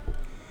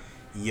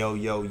Yo,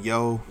 yo,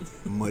 yo,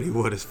 Muddy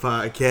Waters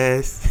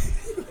Podcast.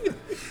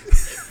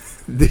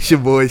 This your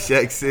boy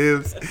Shaq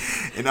Sims,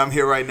 and I'm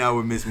here right now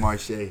with Miss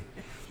Marche.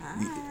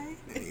 Hi.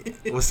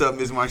 What's up,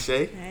 Miss Marche?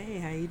 Hey,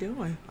 how you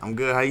doing? I'm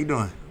good. How you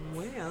doing?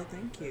 Well,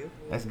 thank you.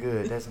 That's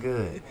good. That's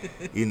good.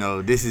 You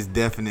know, this is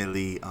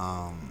definitely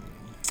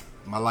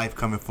my life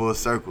coming full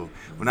circle.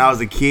 When I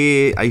was a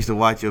kid, I used to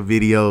watch your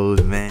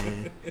videos,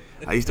 man.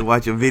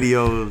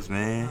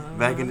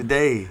 Back in the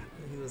day.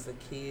 He was a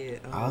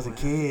kid. I was a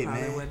kid, I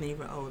probably man. wasn't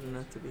even old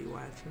enough to be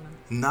watching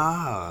them.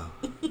 Nah.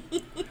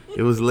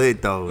 It was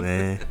lit though,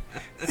 man.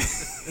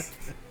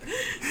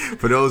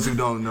 For those who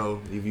don't know,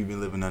 if you've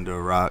been living under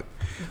a rock,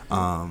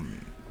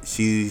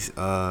 she's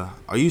are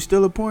you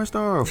still a porn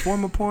star or a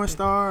former porn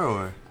star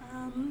or?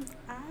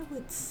 I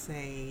would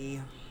say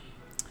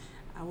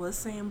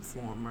I'm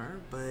former,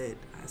 but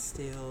I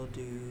still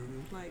do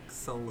like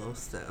solo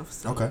stuff.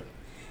 So, Okay.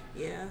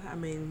 yeah, I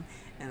mean,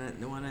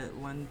 and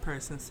one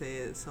person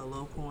said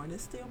solo porn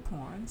is still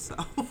porn, so.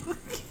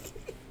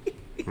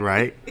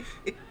 Right.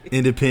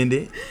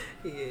 Independent.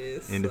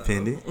 Yes.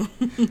 Independent. So.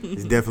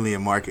 There's definitely a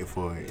market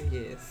for it.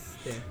 Yes,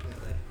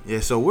 definitely. Yeah,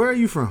 so where are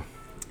you from?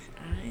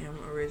 I am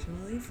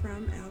originally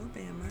from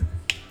Alabama,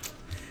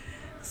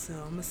 so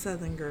I'm a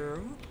Southern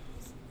girl.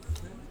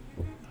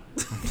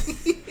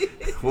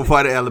 What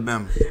part of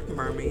Alabama?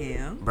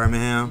 Birmingham.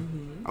 Birmingham?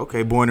 Mm-hmm.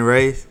 Okay, born and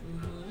raised?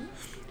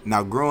 Mm-hmm.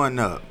 Now, growing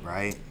up,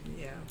 right,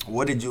 Yeah.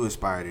 what did you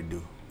aspire to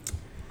do?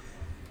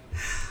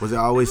 Was it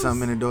always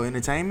something in adult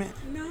entertainment?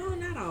 No,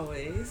 not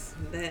always.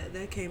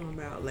 That came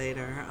about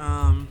later.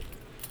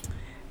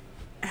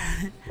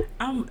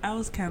 I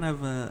was kind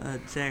of a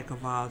jack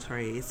of all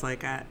trades.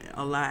 Like I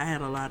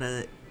had a lot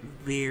of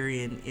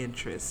varying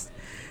interests.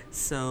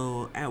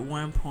 So at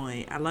one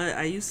point,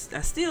 I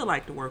still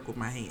like to work with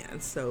my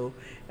hands. So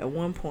at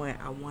one point,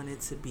 I wanted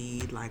to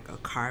be like a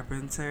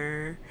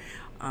carpenter,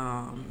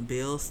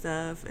 build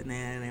stuff, and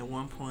then at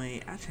one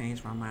point, I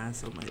changed my mind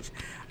so much.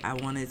 I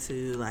wanted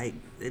to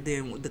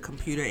then the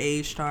computer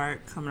age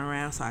started coming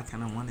around, so I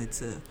kind of wanted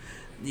to,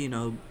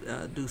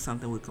 do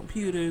something with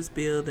computers,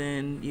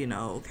 building,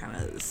 kind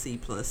of C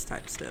plus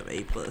type stuff,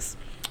 A plus,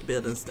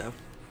 building stuff.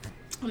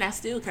 And I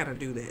still kind of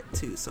do that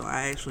too. So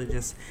I actually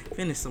just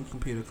finished some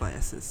computer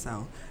classes.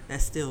 So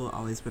that's still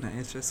always been an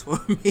interest for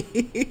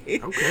me.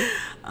 Okay.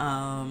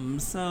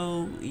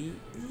 So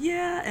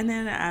yeah, and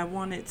then I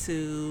wanted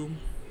to.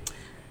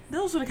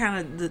 Those were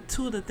the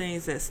two of the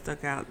things that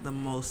stuck out the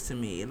most to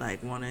me,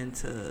 like wanting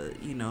to,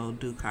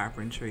 do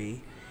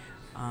carpentry,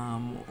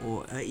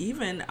 or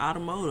even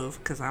automotive,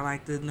 because I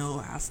like to know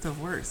how stuff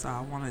works. So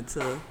I wanted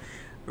to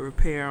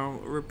repair.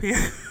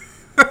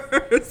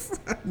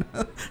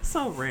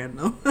 So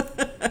random.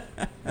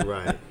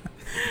 Right.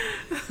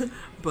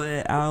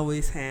 But I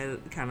always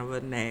had kind of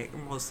a knack.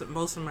 Most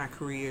of my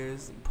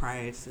careers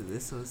prior to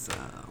this was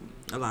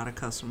a lot of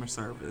customer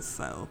service.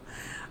 So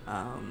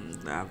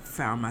I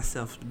found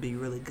myself to be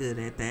really good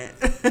at that.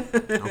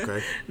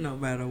 Okay. No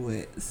matter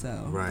what.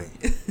 So Right.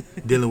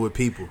 Dealing with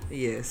people.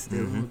 Yes,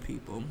 dealing with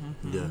people.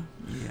 Mm-hmm. Yeah.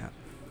 Yeah.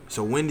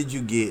 So when did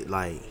you get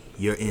like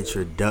your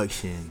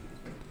introduction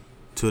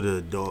to the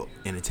adult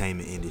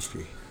entertainment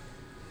industry?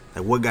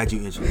 Like what got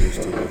you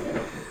introduced to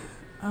it?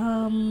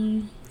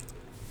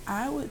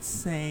 I would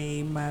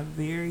say my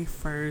very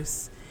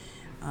first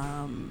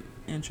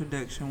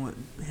introduction would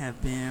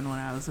have been when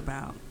I was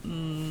about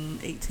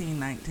 18,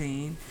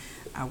 19.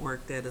 I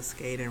worked at a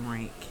skating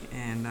rink,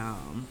 and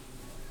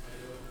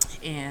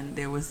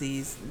there was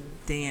these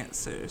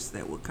dancers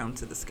that would come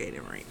to the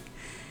skating rink.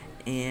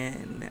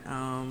 And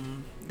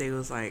they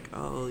was like,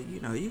 oh,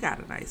 you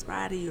got a nice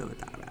body. You ever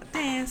thought about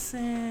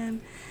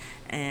dancing?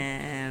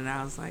 And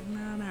I was like,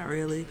 no, not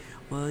really.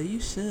 Well, you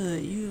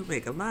should. You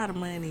make a lot of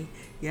money,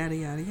 yada,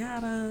 yada,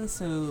 yada.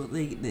 So,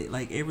 they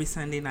like, every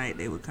Sunday night,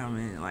 they would come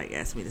and, like,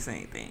 ask me the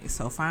same thing.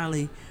 So,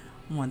 finally,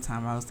 one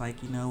time, I was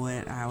like, you know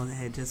what?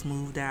 Had just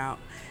moved out.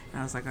 And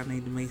I was like, I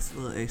need to make a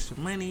little extra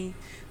money.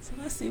 So,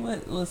 let's see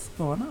what's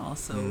going on.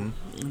 So,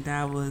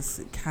 that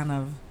was kind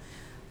of...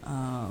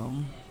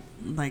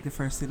 like the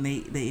first thing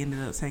they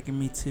ended up taking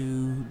me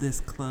to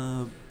this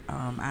club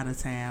out of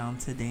town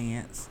to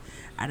dance.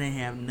 I didn't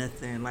have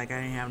nothing, like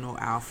I didn't have no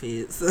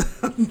outfits,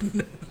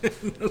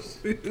 no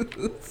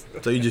shoes.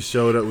 So you just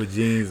showed up with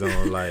jeans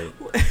on, like.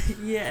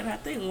 Yeah, and I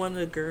think one of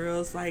the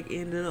girls like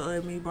ended up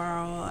letting me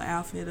borrow an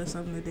outfit or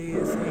something to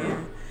dance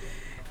in,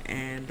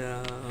 and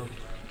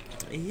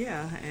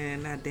yeah,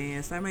 and I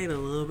danced. I made a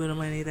little bit of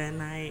money that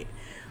night,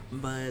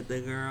 but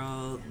the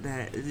girl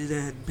that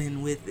had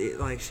been with it,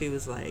 like she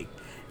was like,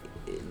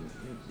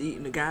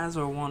 the guys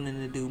were wanting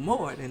to do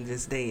more than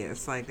just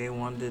dance. Like they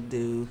wanted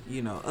to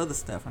do, other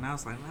stuff. And I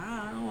was like,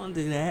 nah, I don't want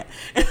to do that.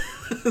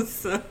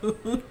 So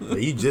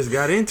You just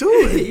got into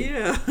it.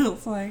 yeah, I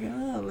was like,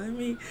 oh, let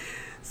me.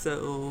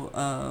 So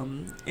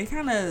it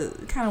kind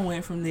of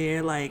went from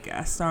there. Like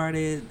I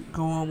started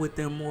going with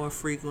them more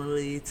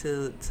frequently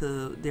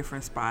to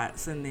different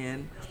spots, and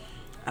then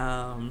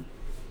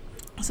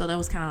so that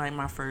was kind of like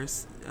my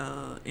first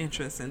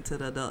interest into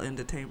the adult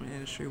entertainment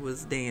industry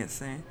was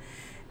dancing.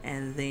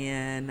 And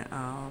then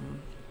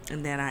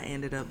And then I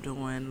ended up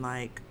doing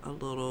like a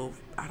little,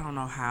 I don't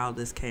know how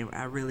this came,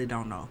 I really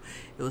don't know.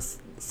 It was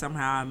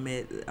somehow I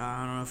met,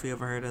 I don't know if you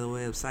ever heard of the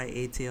website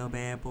ATL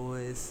Bad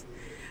Boys.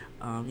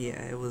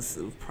 Yeah, it was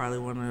probably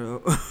one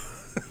of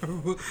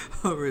the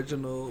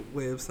original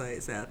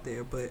websites out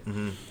there, but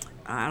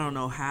I don't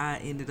know how I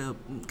ended up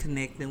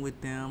connecting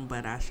with them,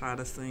 but I shot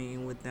a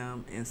scene with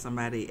them, and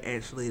somebody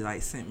actually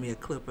like sent me a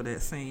clip of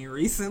that scene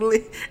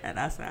recently, and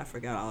I said I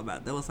forgot all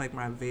about it. That was like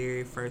my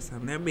very first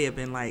time. That may have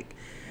been like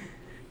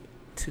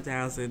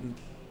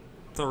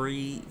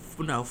 2003,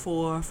 no,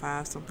 4 or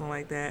 5, something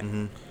like that.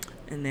 And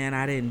then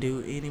I didn't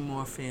do any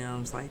more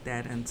films like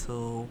that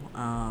until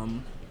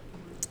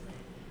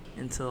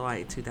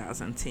like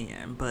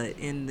 2010. But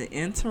in the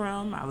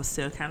interim, I was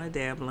still kind of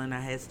dabbling. I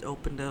had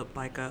opened up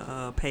like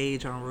a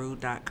page on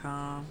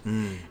Rude.com,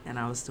 and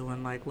I was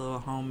doing like little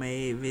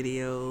homemade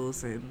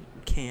videos and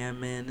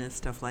camming and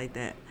stuff like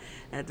that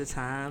at the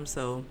time.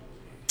 So,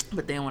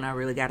 but then when I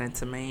really got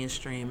into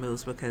mainstream, it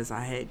was because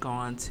I had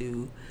gone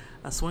to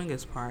a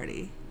swingers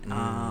party.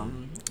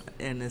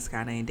 And this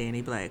guy named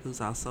Danny Black,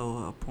 who's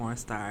also a porn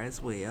star as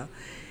well,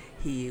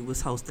 he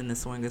was hosting the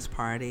swingers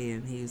party,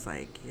 and he was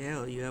like,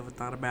 "Yeah, you ever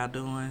thought about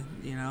doing,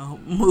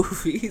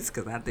 movies?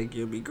 Because I think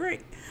you'll be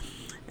great."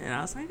 And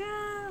I was like,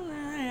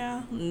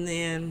 yeah. And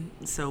then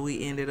so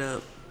he ended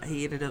up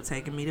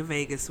taking me to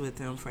Vegas with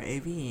him for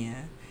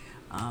AVN.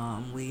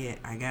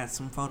 I got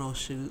some photo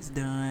shoots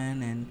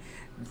done and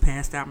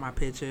passed out my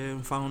picture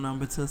and phone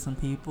number to some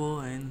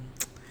people, and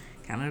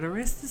kind of the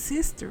rest is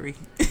history.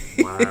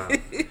 Wow.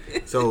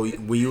 So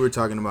when you were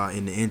talking about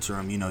in the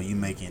interim, you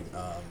making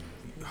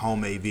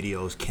homemade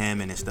videos,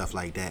 camming and stuff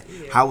like that.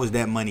 Yeah. How was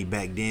that money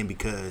back then?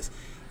 Because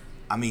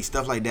I mean,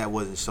 stuff like that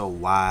wasn't so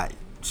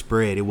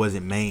widespread. It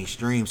wasn't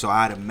mainstream. So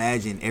I'd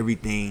imagine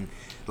everything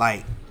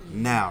like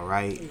now,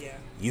 right? Yeah.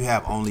 You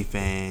have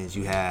OnlyFans,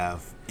 you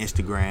have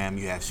Instagram,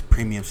 you have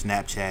premium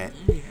Snapchat.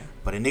 Yeah.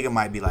 But a nigga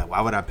might be like,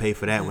 why would I pay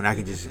for that when I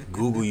could just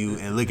Google you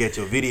and look at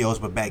your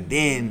videos? But back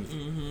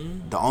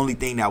then, the only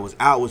thing that was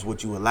out was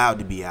what you allowed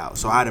to be out.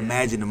 So I'd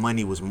imagine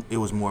it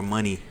was more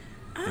money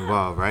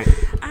involved, right?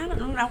 I don't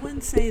know. I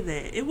wouldn't say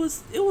that. It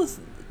was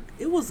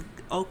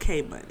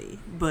okay money,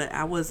 but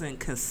I wasn't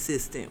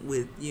consistent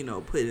with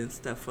putting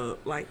stuff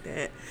up like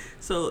that.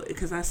 So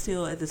because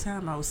at the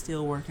time I was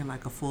still working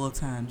like a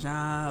full-time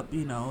job,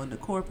 in the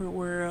corporate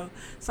world.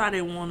 So I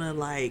didn't want to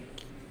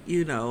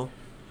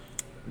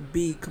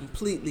be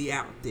completely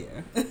out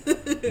there.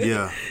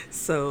 Yeah.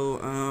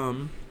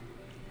 So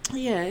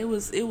yeah, it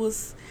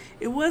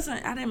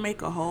wasn't, I didn't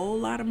make a whole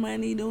lot of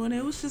money doing it.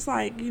 It was just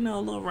like, a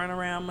little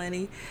runaround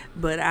money.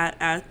 But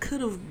I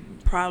could have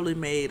probably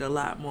made a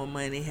lot more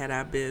money had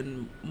I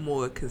been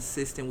more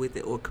consistent with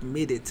it or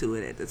committed to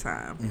it at the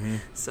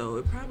time. So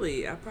I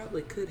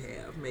probably could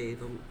have made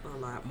a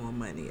lot more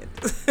money at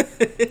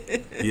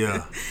the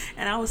Yeah.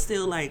 And I was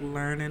still like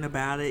learning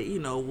about it,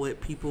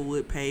 what people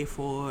would pay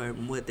for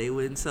and what they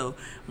wouldn't. So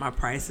my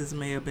prices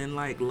may have been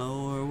like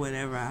low or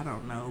whatever. I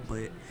don't know,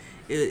 but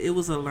it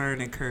was a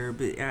learning curve.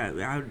 But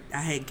I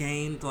had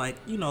gained like,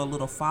 a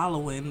little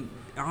following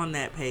on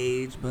that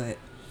page, but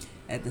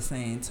at the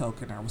same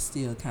token, I was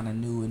still kind of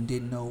new and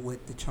didn't know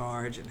what to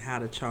charge and how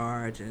to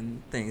charge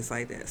and things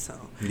like that.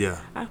 So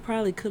yeah, I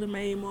probably could have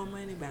made more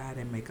money, but I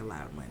didn't make a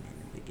lot of money in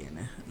the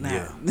beginning.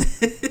 Yeah.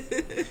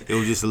 It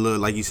was just a little,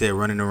 like you said,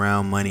 running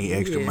around money,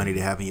 extra money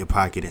to have in your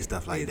pocket and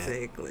stuff like that.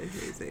 Exactly.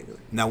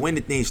 Now, when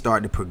did things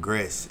start to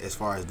progress as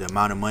far as the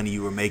amount of money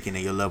you were making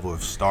and your level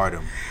of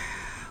stardom?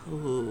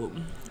 Ooh,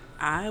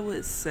 I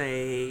would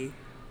say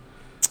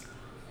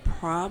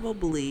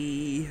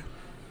probably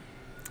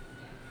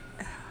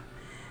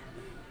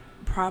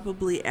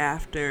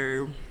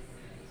after,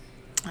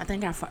 I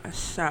think I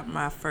shot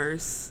my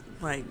first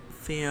like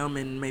film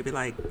in maybe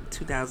like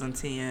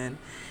 2010,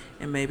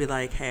 and maybe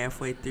like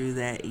halfway through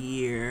that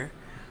year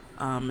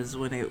is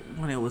when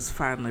it was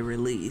finally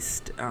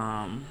released,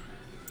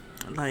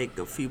 like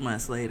a few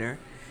months later.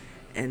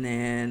 And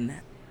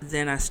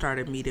then I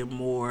started meeting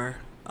more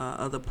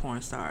other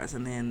porn stars,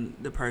 and then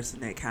the person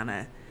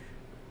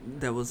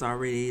that was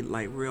already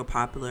like real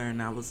popular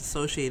and I was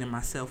associating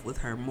myself with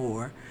her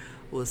more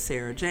was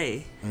Sarah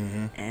J.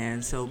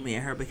 And so me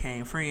and her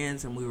became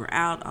friends, and we were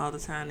out all the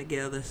time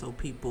together, so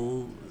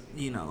people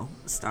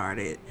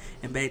started.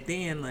 And back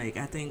then, like,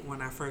 I think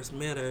when I first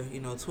met her,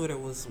 Twitter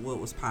was what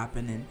was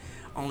popping, and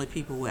only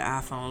people with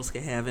iPhones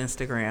could have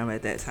Instagram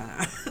at that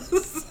time.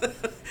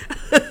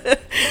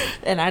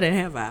 And I didn't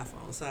have an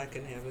iPhone, so I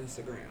couldn't have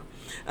Instagram.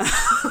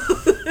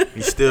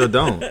 You still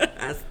don't?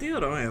 I still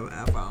don't have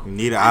an iPhone. You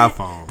need an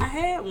iPhone. I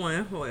had one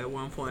at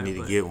one point. You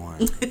need to get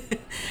one.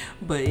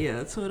 But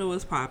yeah, Twitter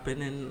was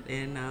popping,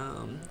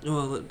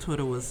 and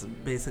Twitter was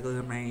basically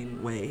the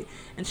main way.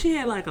 And she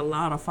had like a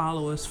lot of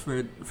followers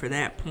for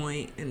that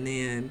point. And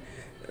then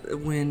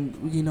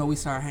when we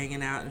started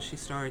hanging out, and she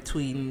started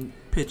tweeting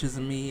pictures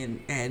of me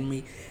and adding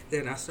me,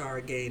 then I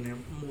started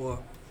gaining more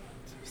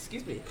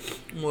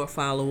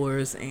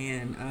followers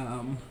and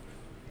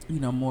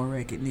more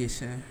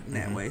recognition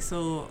that way.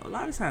 So a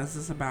lot of times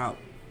it's about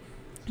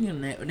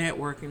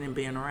networking and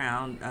being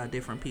around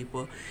different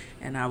people.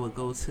 And I would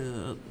go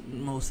to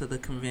most of the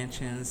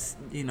conventions,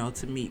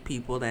 to meet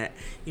people that,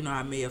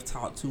 I may have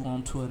talked to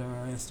on Twitter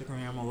or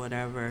Instagram or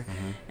whatever,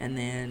 and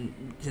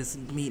then just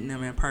meeting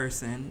them in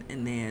person.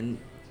 And then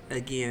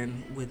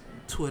again with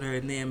Twitter,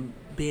 and then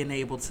being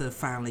able to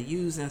finally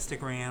use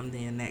Instagram,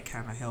 then that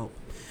kind of helped,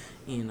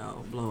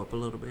 blow up a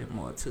little bit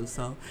more too.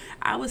 So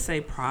I would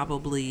say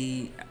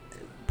probably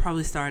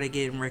started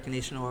getting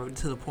recognition, or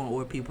to the point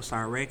where people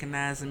started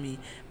recognizing me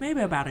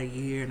maybe about a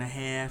year and a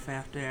half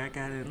after I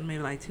got it,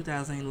 maybe like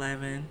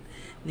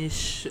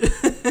 2011-ish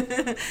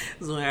is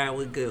when I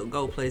would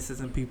go places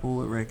and people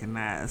would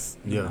recognize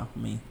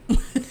me.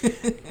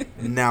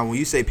 Now, when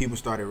you say people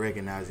started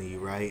recognizing you,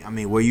 right? I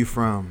mean, where you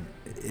from?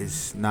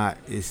 It's not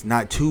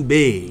too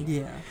big.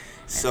 Yeah.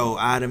 So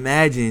I'd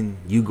imagine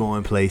you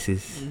going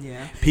places.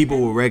 Yeah. People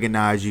will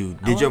recognize you.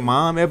 Did your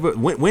mom ever?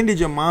 When did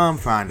your mom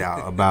find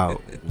out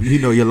about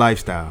your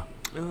lifestyle?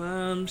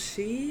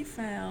 She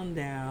found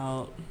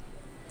out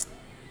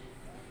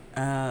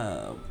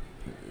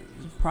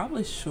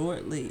probably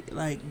shortly,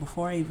 like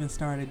before I even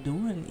started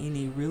doing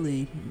any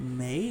really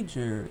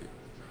major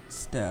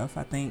stuff.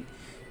 I think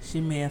she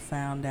may have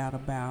found out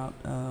about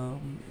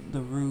the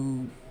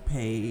Rude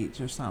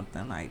page or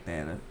something like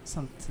that, or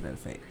something to that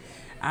effect.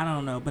 I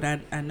don't know, but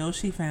I know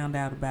she found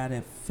out about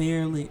it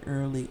fairly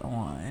early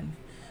on,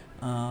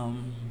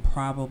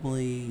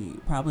 probably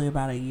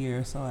about a year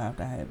or so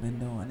after I had been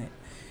doing it.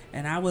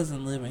 And I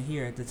wasn't living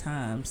here at the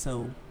time,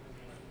 so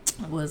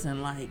it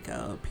wasn't like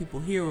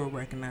people here were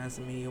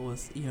recognizing me. It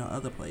was,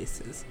 other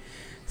places.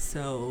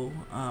 So,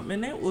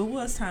 and it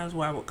was times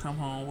where I would come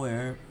home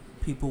where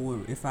people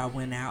would, if I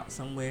went out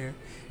somewhere,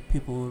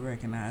 people would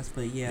recognize.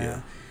 But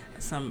yeah.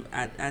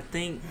 I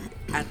think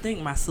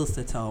my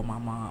sister told my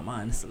mom,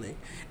 honestly.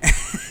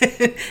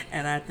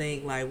 And I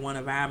think like one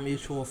of our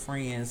mutual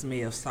friends may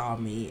have saw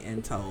me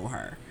and told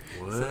her.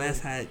 What? So that's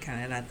how it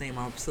kind of, and I think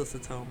my sister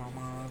told my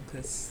mom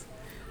because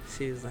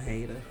she was a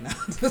hater. No.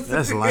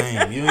 That's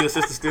lame. You and your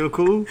sister still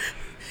cool?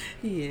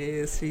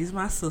 Yes, she's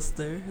my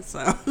sister.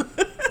 So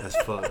that's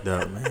fucked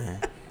up,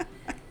 man.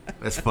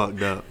 That's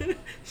fucked up.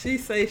 She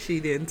say she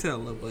didn't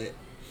tell her, but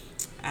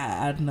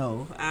I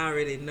know. I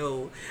already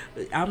know.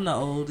 I'm the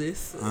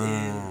oldest,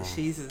 and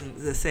she's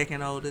the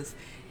second oldest,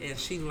 and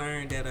she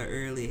learned at an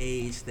early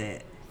age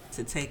that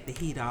to take the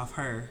heat off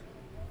her,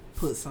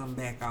 put some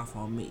back off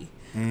on me.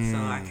 So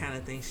I kind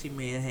of think she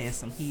may have had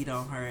some heat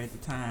on her at the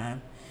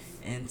time,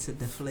 and to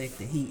deflect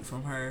the heat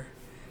from her,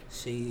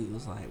 she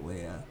was like,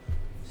 well,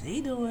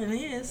 she doing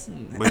this.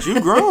 But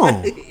you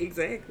grown.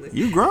 Exactly.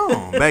 You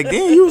grown. Back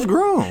then, you was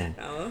grown.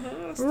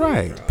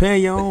 Right. Grown.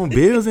 Paying your own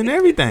bills and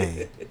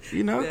everything.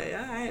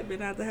 Yeah, I had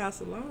been out the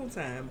house a long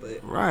time,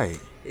 but right.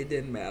 It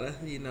didn't matter.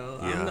 Yeah.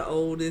 I'm the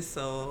oldest,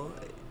 so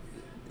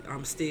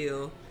I'm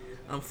still,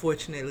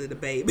 unfortunately, the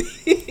baby.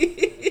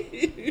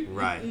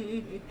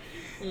 Right.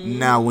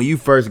 Now, when you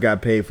first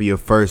got paid for your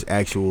first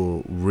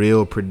actual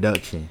real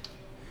production,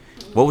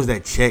 what was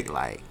that check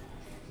like?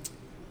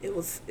 It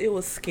was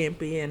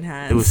skimpy in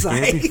hindsight. It was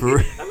skimpy for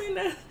real? I mean,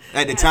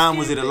 at the time,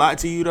 was it a lot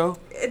to you, though?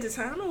 At the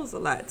time, it was a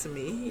lot to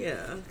me,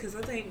 yeah. Because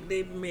I think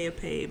they may have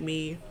paid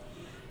me.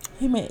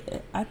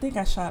 I think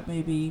I shot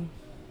maybe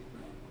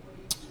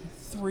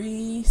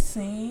 3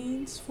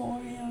 scenes for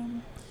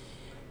him.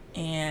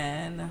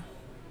 And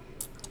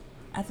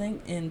I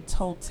think in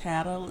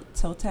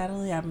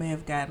totality, I may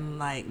have gotten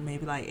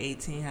maybe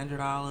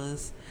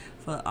 $1,800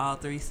 for all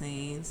 3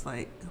 scenes.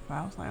 I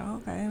was like,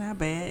 okay, not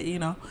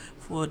bad,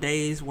 for a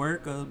day's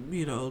work. I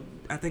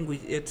think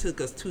it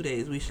took us 2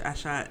 days. I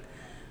shot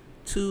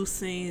 2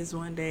 scenes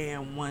one day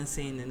and 1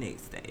 scene the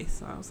next day.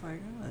 So I was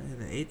like,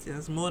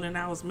 that's more than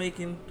I was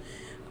making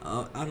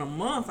in a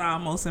month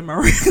almost in my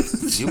regular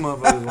job. You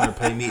motherfuckers want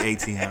to pay me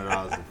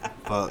 $1,800 to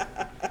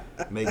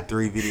fuck, make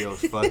 3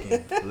 videos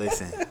fucking.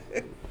 Listen,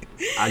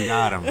 I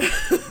got them.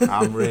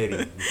 I'm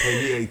ready.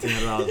 Pay me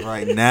 $1,800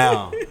 right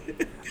now.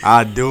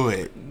 I'll do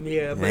it.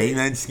 Yeah, but ain't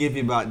nothing skimpy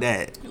about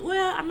that.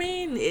 Well, I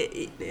mean,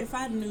 if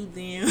I knew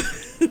then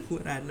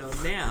what I know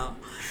now,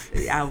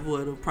 I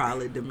would have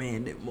probably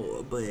demanded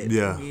more. But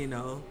yeah.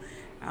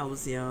 I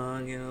was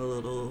young and a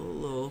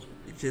little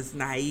just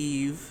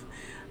naive,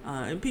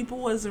 and people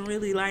wasn't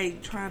really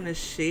trying to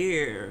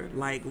share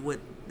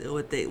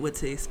what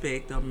to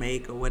expect or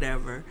make or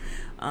whatever.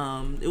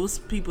 It was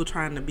people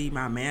trying to be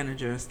my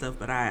manager and stuff,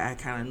 but I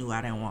kind of knew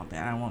I didn't want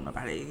that. I didn't want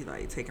nobody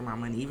taking my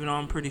money, even though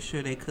I'm pretty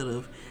sure they could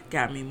have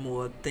got me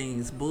more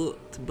things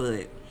booked.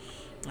 But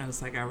I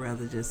was like, I'd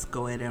rather just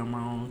go at it on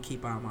my own,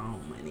 keep all my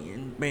own money,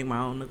 and make my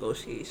own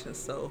negotiations.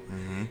 So,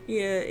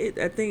 yeah,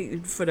 I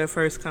think for the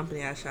first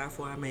company I shot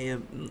for,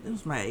 it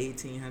was my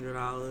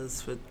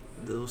 $1,800 for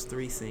those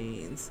 3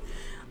 scenes.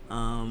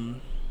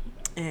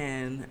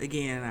 And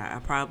again, I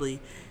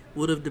probably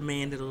would have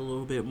demanded a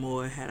little bit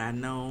more had I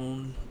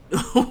known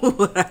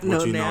what I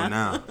know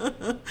now.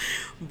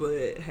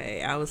 But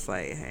hey, I was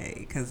like,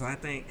 because I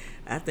think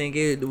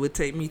it would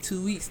take me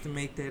 2 weeks to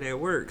make that at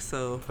work.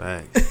 So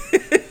facts.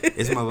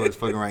 This motherfucker's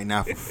fucking right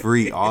now for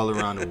free all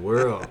around the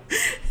world.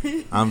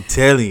 I'm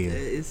telling you.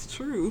 It's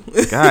true.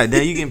 God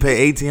damn, you can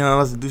pay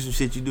 $18 to do some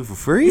shit you do for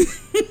free?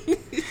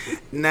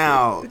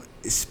 Now,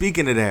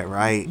 speaking of that,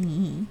 right?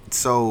 Mm-hmm.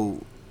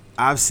 So,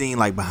 I've seen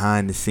like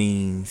behind the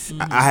scenes.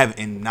 Mm-hmm. I have,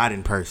 and not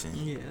in person.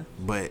 Yeah.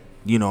 But,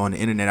 you know, on the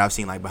internet, I've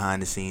seen like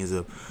behind the scenes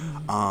of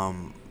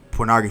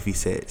pornography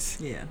sets.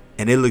 Yeah.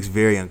 And it looks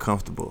very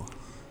uncomfortable.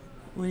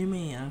 What do you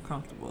mean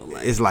uncomfortable?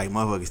 Like, It's like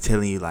motherfuckers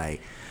telling you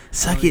like,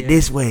 suck it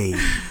this way,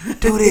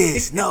 do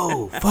this,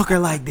 no, fuck her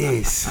like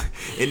this.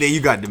 And then you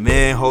got the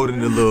man holding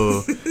the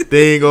little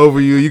thing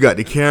over you. You got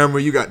the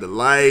camera, you got the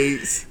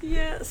lights.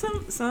 yeah,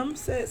 some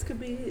sets could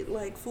be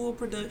like full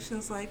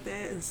productions like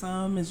that, and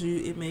some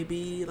it may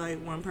be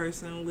like one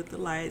person with the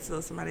lights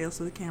or somebody else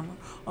with the camera,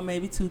 or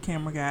maybe two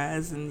camera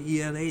guys. And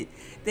yeah,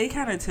 they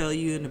kind of tell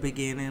you in the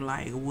beginning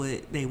like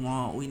what they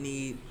want. We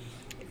need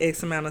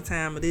X amount of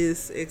time of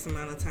this, X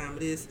amount of time of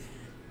this.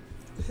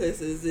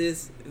 This is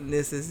this, and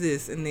this is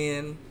this, and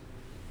then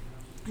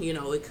you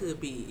know it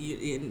could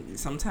be. And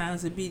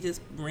sometimes it be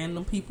just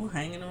random people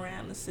hanging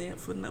around the set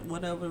for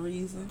whatever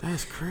reason.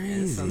 That's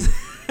crazy.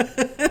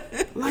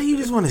 Like you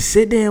just want to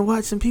sit there and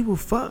watch some people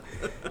fuck.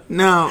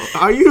 Now,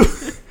 are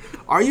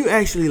you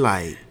actually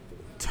like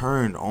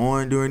turned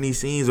on during these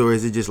scenes, or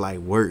is it just like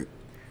work?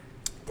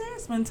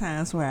 There's been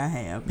times where I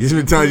have. There's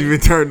been times you've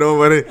been turned on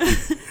by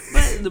it.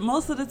 But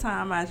most of the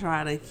time I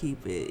try to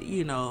keep it,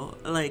 you know,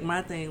 like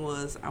my thing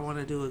was I want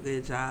to do a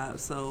good job,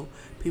 so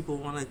people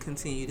want to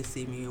continue to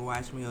see me or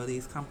watch me, or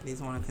these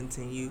companies want to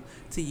continue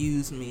to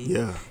use me,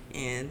 Yeah.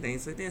 and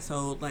things like that.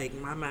 So like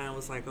my mind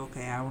was like,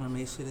 okay, I want to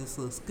make sure this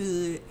looks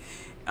good,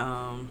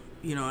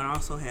 you know, and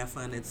also have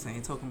fun at the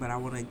same token, but I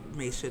want to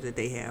make sure that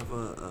they have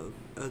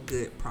a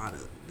good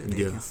product that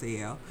they can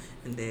sell,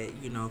 and that,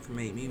 you know, can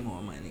make me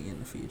more money in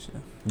the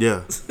future.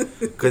 Yeah.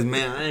 Because,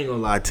 man, I ain't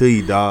gonna lie to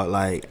you, dog.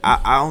 Like,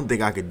 I don't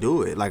think I could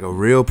do it. Like, a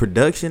real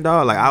production,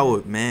 dog. Like, I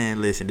would,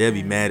 man, listen, they'll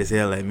be mad as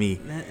hell at me.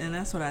 And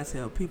that's what I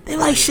tell people. They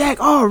like, Shaq,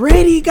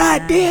 already?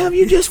 Goddamn,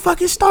 you just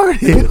fucking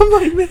started. I'm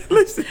like, man,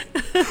 listen,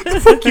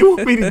 the fuck you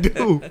want me to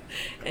do?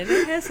 And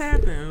it has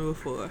happened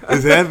before.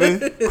 It's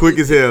happened? Quick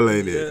as hell,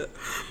 ain't it? Yeah.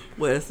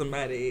 Where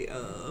somebody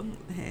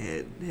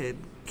had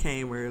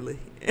came early.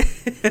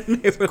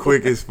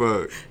 Quick as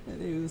fuck.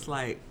 And he was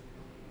like,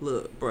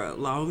 look, bro, as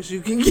long as you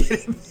can get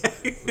it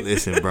back.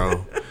 Listen,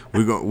 bro,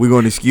 we're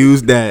gonna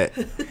excuse that.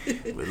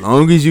 As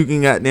long as you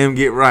can goddamn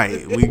get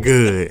right, we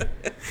good.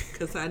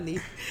 Because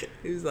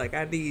he was like,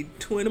 I need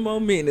 20 more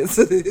minutes.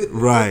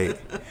 Right.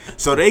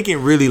 So they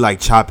can really like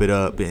chop it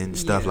up and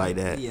stuff like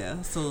that.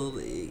 Yeah, so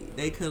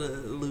they could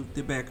have looped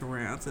it back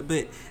around.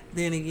 But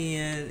then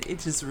again, it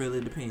just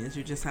really depends.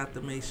 You just have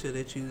to make sure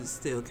that you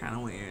still kind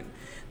of wearing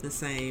the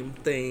same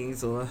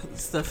things or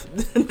stuff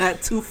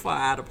not too far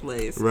out of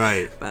place.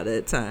 Right. By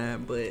that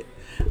time. But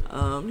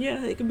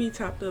yeah, it can be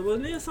chopped up.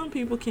 But then some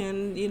people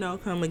can, you know,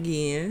 come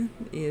again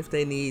if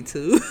they need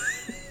to.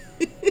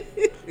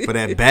 For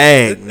that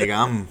bag, nigga,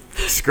 I'm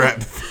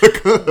scrapped the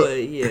fuck up.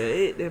 But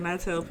yeah, and I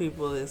tell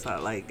people it's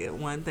like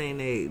one thing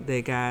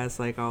they guys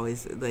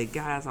always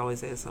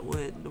ask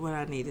what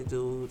I need to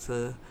do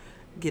to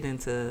get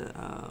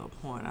into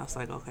porn. I was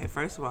like, okay,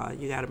 first of all,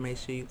 you got to make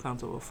sure you're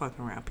comfortable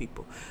fucking around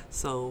people.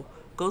 So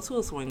go to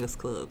a swingers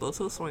club, go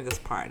to a swingers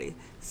party,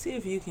 see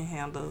if you can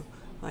handle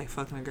like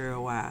fucking a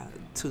girl while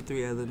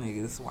 2-3 other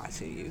niggas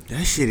watching you.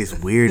 That shit is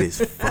weird as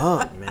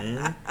fuck,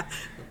 man.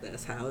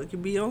 That's how it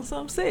can be on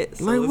some sets.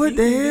 So like, what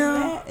the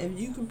hell? If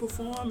you can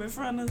perform in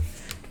front of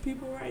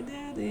people right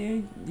there,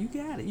 then you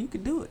got it. You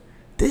can do it.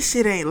 This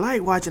shit ain't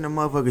like watching a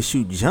motherfucker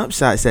shoot jump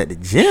shots at the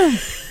gym.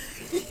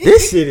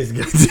 This shit is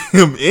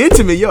goddamn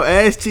intimate. Your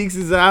ass cheeks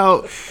is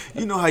out.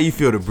 You know how you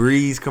feel the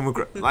breeze come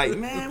across. Like,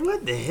 man,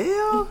 what the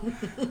hell?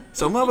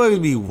 So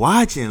motherfuckers be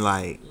watching.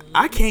 Like,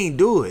 I can't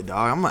do it,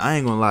 dog. I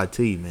ain't gonna lie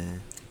to you,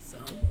 man. So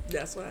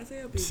that's what I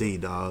tell people. See,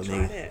 dog, try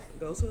nigga. that.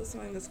 Go to a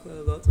swingers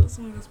club. Go to a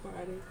swingers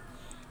party.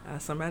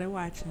 Somebody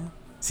watching.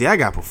 See, I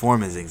got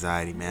performance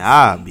anxiety, man.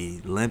 I'll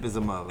be limp as a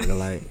motherfucker,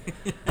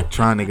 like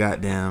trying to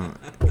goddamn,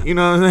 you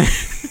know what I'm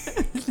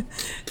saying?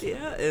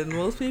 Yeah, and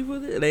most people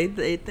they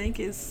think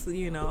it's,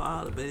 you know,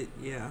 all of it.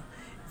 Yeah,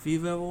 if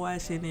you've ever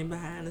watched anything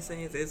behind the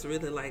scenes, it's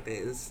really like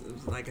that. It's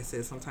like I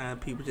said,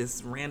 sometimes people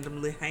just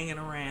randomly hanging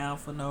around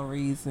for no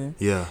reason.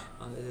 Yeah.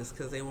 Just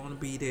because they want to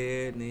be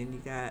there, and then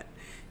you got,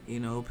 you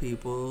know,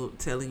 people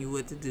telling you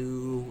what to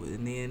do,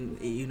 and then,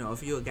 you know,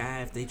 if you're a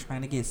guy, if they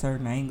trying to get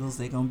certain angles,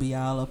 they gonna be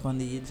all up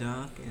under your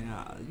junk,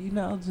 and you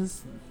know,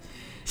 just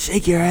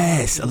shake your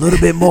ass a little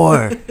bit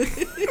more.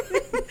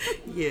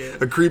 yeah.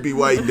 A creepy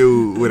white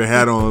dude with a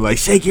hat on, like,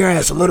 shake your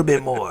ass a little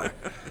bit more.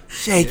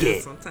 Shake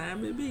it.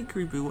 Sometimes it be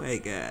creepy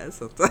white guys.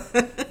 Sometimes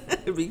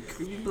it be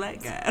creepy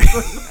black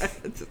guys.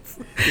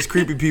 Just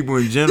creepy people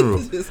in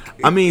general.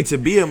 I mean, to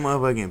be a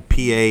motherfucking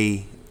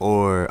PA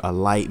or a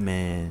light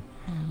man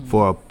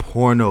for a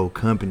porno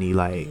company,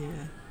 like,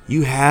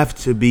 you have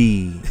to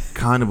be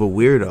kind of a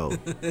weirdo.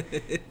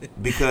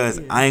 Because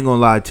I ain't gonna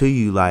lie to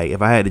you, like,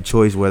 if I had the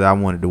choice whether I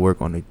wanted to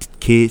work on a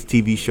kids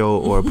TV show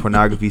or a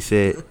pornography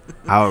set,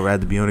 I would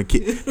rather be on a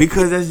kid,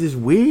 because that's just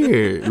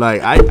weird.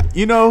 Like,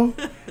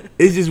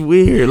 it's just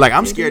weird. Like,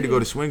 I'm scared to go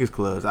to swingers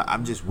clubs.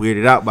 I'm just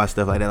weirded out by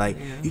stuff like that. Like,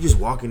 you just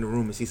walk in the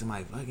room and see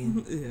somebody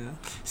fucking. Yeah.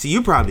 See,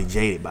 you probably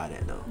jaded by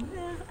that though.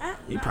 Yeah.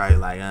 You probably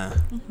like,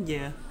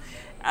 Yeah.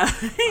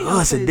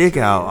 it's a dick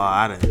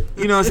out.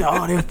 You know what I'm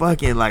saying? Oh, they're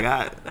fucking.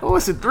 Like,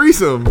 it's a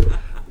threesome.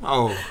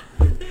 Oh,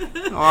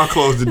 I'll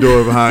close the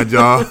door behind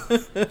y'all.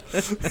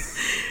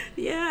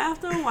 Yeah,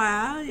 after a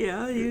while,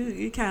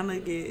 you kind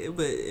of get.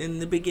 But in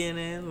the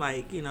beginning,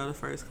 like, the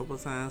first couple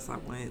of times I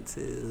went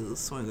to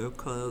swinger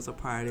clubs or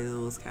parties, it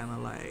was kind of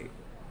like.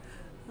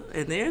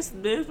 And there's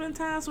been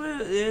times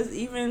where there's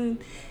even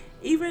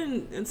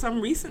in some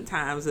recent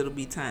times, it'll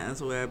be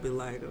times where I'll be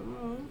like,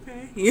 oh,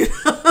 okay.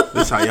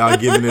 That's how y'all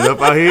giving it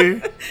up out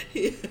here?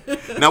 Yeah.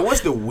 Now,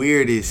 what's the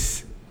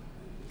weirdest?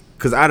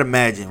 Because I'd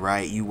imagine,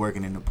 right, you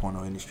working in the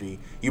porno industry,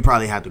 you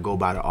probably have to go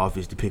by the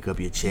office to pick up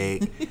your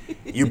check.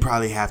 You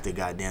probably have to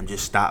goddamn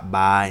just stop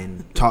by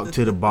and talk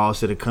to the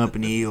boss of the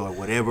company or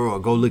whatever, or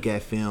go look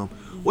at film.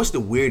 What's the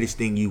weirdest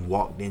thing you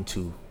walked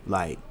into,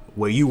 like,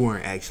 where you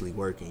weren't actually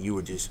working? You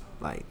were just,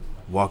 like,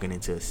 walking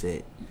into a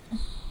set?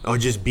 Or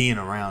just being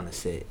around the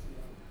set?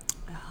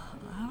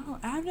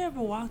 I've never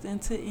walked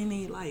into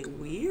any, like,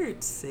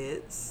 weird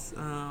sets.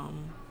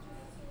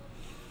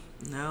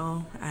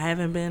 No, I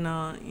haven't been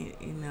on,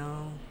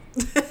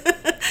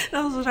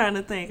 I was trying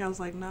to think. I was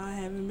like, no, I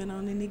haven't been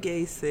on any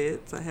gay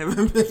sets. I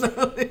haven't been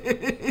on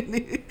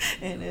any,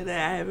 and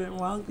I haven't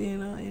walked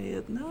in on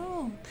any.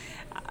 No,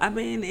 I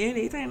mean,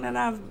 anything that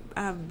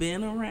I've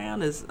been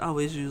around has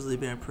always usually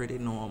been pretty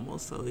normal.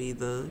 So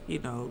either,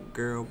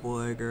 girl,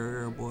 boy,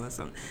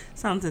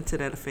 something to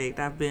that effect.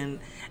 I ain't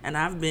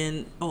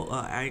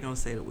gonna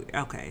say the weird.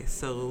 Okay,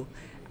 so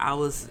I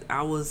was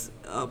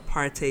a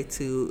partake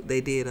to.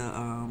 They did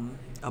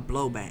a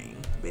blow bang,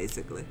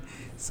 basically.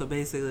 So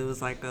basically, it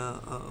was like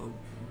a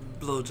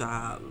blow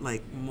job,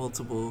 like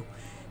multiple.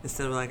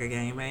 Instead of like a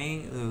gang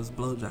bang, it was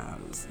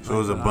blowjobs. So it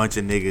was a bunch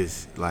of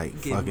niggas like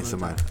fucking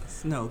somebody.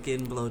 No,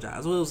 getting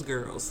blowjobs. Well, it was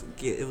girls.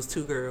 It was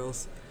 2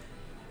 girls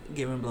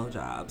giving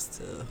blowjobs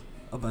to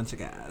a bunch of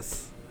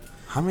guys.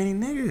 How many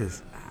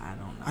niggas? I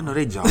don't know. I know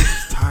they jobs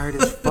is tired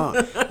as fuck.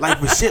 Like,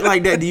 for shit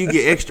like that, do you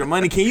get extra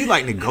money? Can you,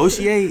 like,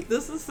 negotiate?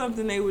 This is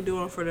something they were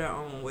doing for their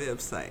own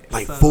website.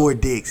 Like, 4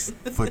 dicks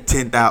for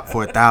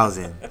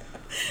 1,000.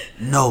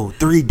 No,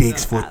 3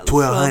 dicks for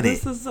 1,200. So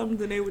this is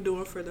something they were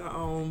doing for their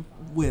own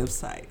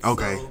website.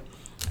 Okay. So,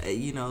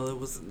 it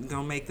was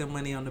gonna make them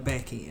money on the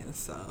back end.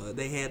 So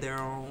they had their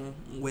own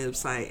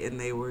website and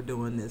they were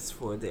doing this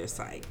for their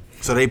site.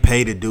 So they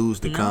pay the dudes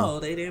to come? No,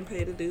 they didn't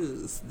pay the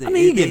dudes. I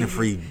mean, you getting a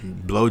free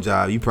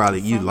blowjob.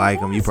 You like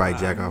them. You probably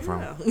jack off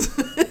from them.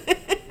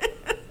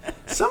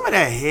 Some of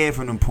that head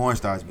from them porn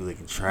stars be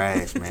looking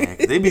trash, man.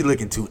 They be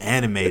looking too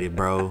animated,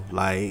 bro.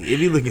 Like, it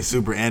be looking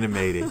super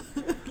animated.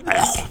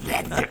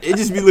 It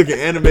just be looking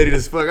animated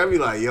as fuck. I be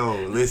like, yo,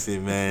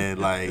 listen, man.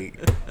 Like,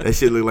 that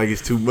shit look like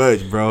it's too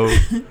much, bro.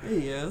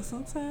 Yeah,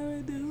 sometimes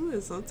it do.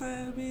 And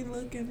sometimes it be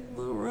looking a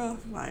little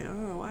rough. Like,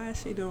 oh, why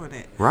is she doing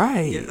that?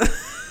 Right. Yeah.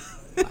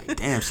 Like,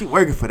 damn, she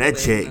working for that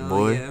check,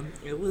 boy. Yeah,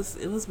 it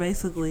was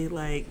basically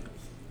like,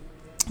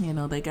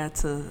 they got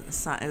to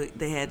sign,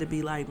 they had to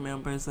be like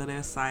members of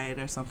their site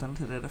or something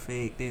to that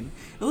effect, and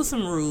it was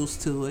some rules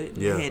to it.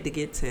 Yeah. They had to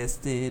get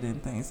tested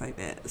and things like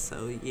that.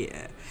 So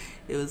yeah,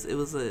 it was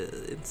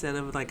instead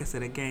of, like I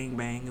said, a gang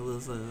bang, it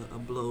was a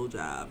blow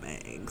job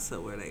bang.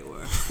 So where they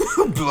were.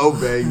 Blow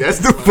bang, that's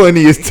the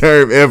funniest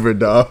term ever,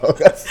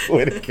 dog. I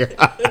swear to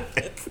God.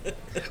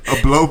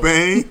 A blow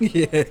bang?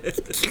 Yeah.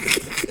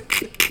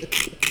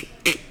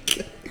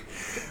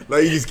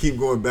 Like, you just keep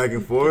going back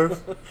and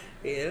forth.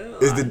 Yeah.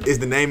 Is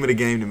the name of the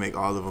game to make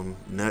all of them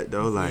nut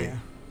though? Like, yeah,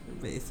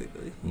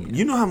 basically. Yeah.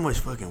 You know how much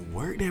fucking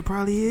work that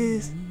probably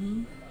is.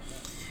 Mm-hmm.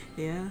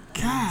 Yeah.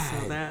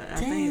 God. So that, I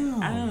damn.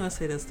 think I don't want to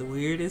say that's the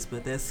weirdest,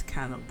 but that's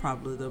kind of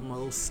probably the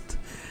most.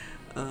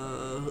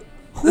 Who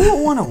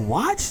would want to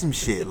watch some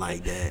shit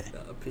like that?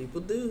 People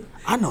do.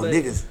 I know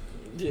niggas.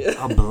 Yeah.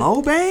 A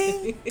blow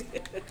bang.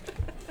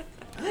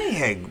 I ain't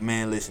had,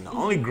 man. Listen, the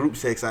only group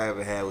sex I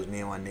ever had was me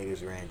and my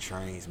niggas ran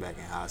trains back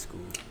in high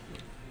school.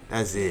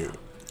 That's it.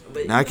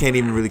 But now I can't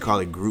even really call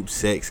it group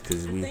sex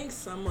because I think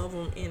some of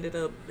them ended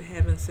up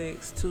having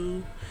sex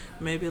too,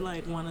 maybe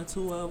like 1 or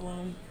 2 of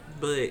them,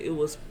 but it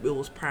was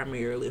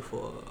primarily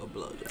for a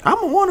blowjob.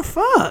 I'ma want to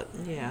fuck.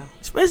 Yeah.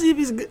 Especially if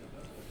it's good.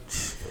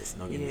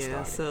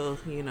 Yeah. So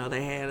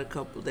they had a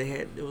couple.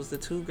 It was the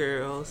 2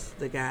 girls,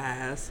 the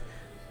guys.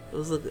 It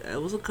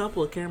was a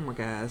couple of camera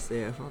guys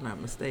there, if I'm not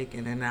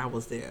mistaken, and I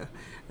was there.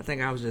 I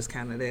think I was just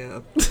kind of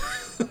there.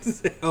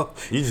 So,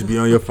 you just be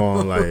on your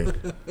phone like,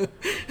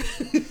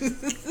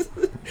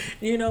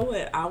 You know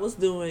what? I was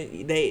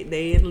doing.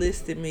 They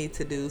enlisted me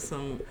to do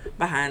some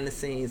behind the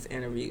scenes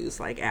interviews,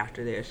 like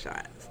after their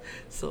shots.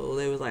 So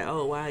they was like,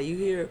 "Oh, wow, you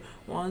here?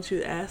 Why don't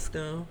you ask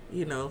them?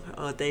 You know,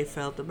 what they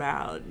felt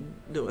about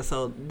doing."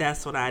 So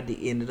that's what I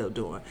ended up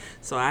doing.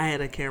 So I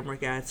had a camera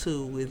guy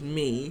too with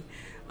me,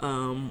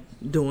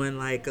 doing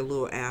like a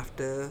little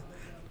after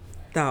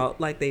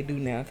thought, like they do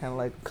now, kind of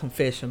like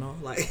confessional,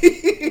 like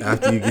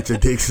After you get your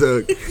dick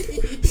sucked,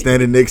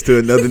 standing next to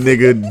another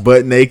nigga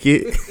butt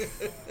naked.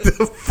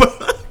 The fuck?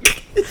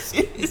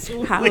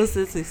 How was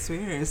this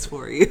experience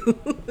for you?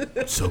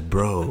 So,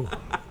 bro,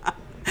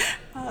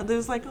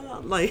 There's like,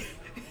 like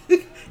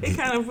it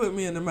kind of put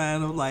me in the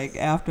mind of like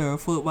after a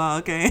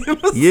football game.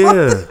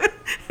 yeah.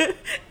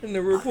 And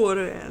the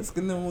reporter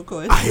asking them a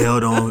question. I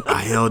held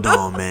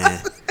on,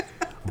 man.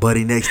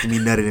 Buddy next to me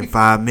nutted in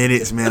 5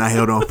 minutes, man. I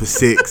held on for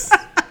 6.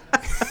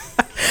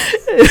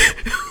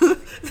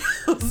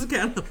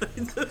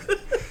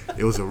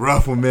 It was a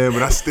rough one, man,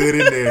 but I stood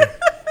in there.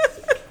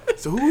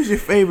 So who was your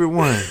favorite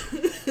one?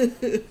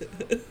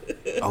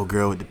 Oh,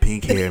 girl with the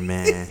pink hair,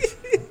 man.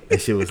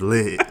 That shit was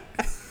lit.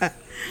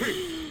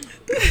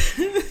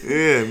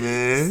 Yeah,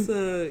 man.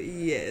 So,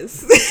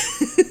 yes.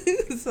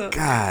 So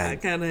God. I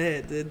kind of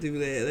had to do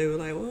that. They were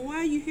like, well, why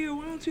are you here?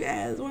 Why don't you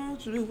ask? Why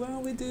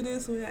don't we do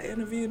this? We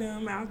interview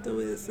them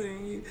afterwards.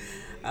 And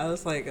I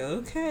was like,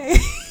 okay.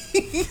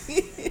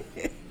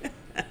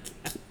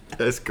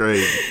 That's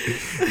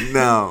crazy.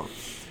 Now,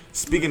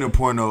 speaking of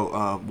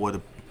porno,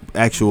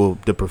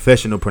 the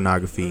professional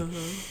pornography,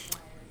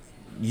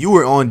 you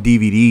were on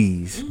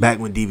DVDs back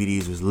when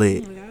DVDs was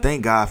lit. Yeah.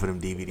 Thank God for them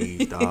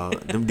DVDs, dog.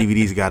 Them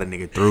DVDs got a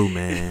nigga through,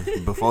 man.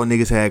 Before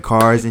niggas had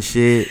cars and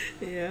shit,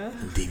 Yeah.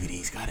 them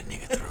DVDs got a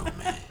nigga through,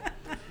 man.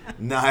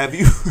 Now, have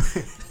you...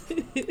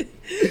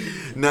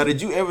 Now,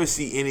 did you ever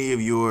see any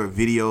of your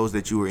videos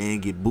that you were in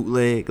get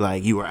bootlegged?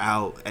 Like, you were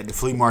out at the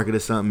flea market or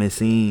something and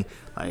seen,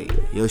 like,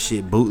 your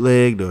shit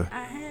bootlegged or...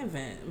 I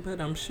haven't,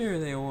 but I'm sure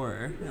there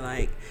were.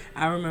 Like,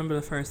 I remember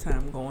the first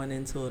time going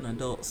into an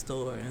adult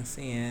store and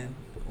seeing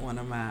one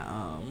of my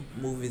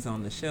movies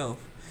on the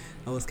shelf.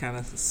 It was kind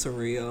of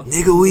surreal.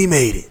 Nigga, we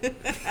made it.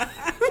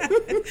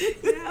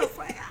 Yeah, I was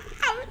like,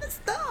 I'm in the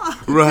store.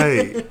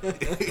 Right.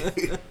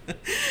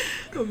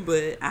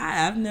 But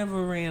I've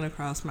never ran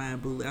across my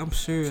bootleg. I'm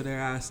sure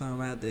there are some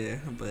out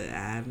there, but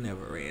I've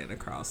never ran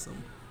across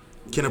them.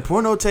 Can a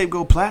porno tape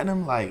go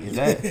platinum? Like, is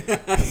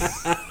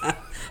that...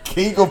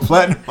 Can you go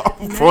platinum off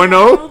of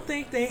porno? I don't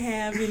think they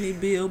have any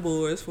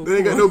billboards for They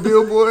ain't got porno. no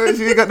billboards.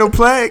 You ain't got no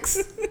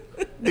plaques.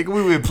 Nigga,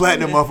 we went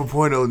platinum off of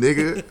porno,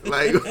 nigga.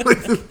 Like,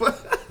 what the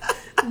fuck?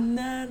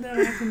 None that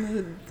I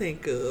can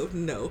think of.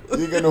 No.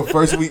 You ain't got no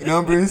first week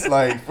numbers?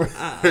 Like,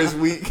 first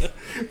week,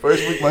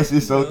 my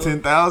shit sold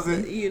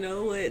 10,000? You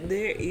know what?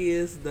 There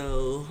is,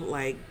 though,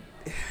 like,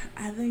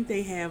 I think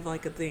they have,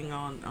 like, a thing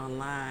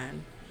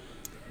online.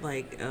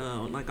 Like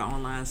an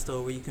online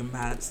store where you can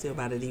still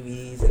buy the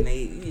DVDs, and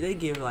they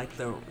give like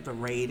the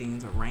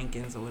ratings or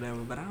rankings or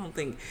whatever. But I don't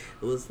think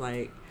it was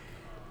like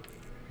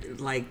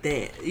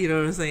that. You know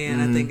what I'm saying?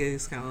 Mm-hmm. I think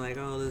it's kind of like,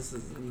 oh, this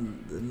is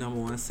the number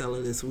one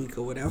seller this week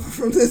or whatever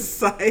from this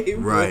site.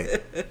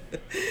 Right.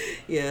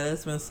 Yeah,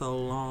 it's been so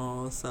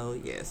long. So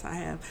yes, I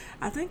have.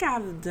 I think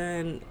I'm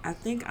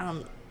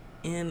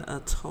in a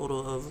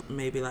total of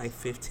maybe like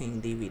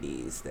 15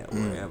 DVDs that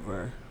were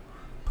ever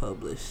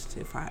published.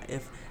 If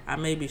I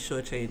may be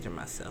shortchanging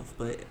myself,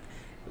 but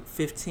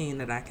 15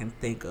 that I can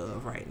think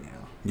of right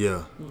now.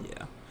 Yeah.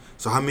 Yeah.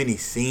 So how many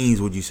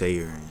scenes would you say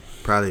you're in?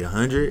 Probably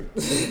 100?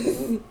 I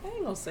ain't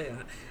gonna say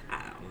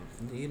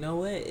you know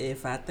what?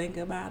 If I think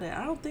about it,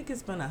 I don't think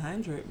it's been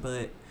 100,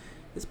 but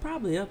it's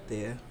probably up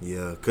there.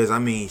 Yeah, because I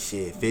mean,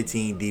 shit,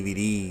 15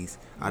 DVDs.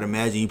 I'd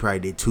imagine you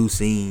probably did 2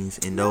 scenes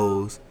in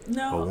those.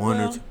 No, or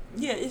one or two.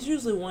 Yeah, it's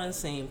usually one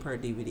scene per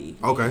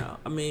DVD. Okay. You know?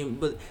 I mean,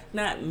 but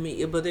not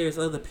me. But there's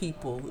other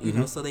people, you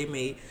know. So the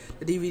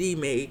DVD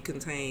may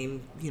contain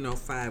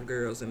 5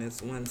 girls, and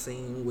it's one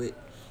scene with.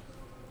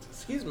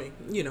 Excuse me.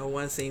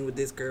 One scene with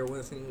this girl,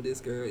 one scene with this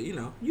girl.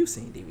 You've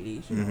seen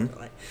DVDs. You know,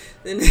 like.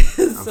 Then,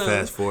 I'm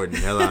fast forwarding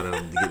the hell out of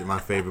them to get to my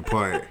favorite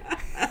part.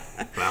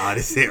 Oh,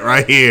 this it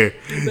right here.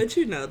 But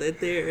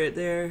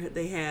that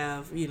they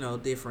have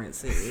different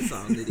scenes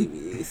on the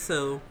DVD.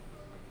 So,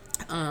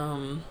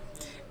 not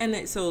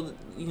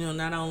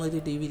only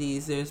the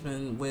DVDs, there's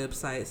been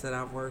websites that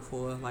I've worked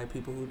for, like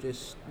people who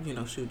just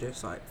shoot their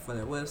site for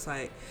their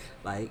website,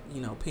 like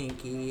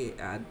Pinky.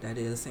 I did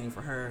a scene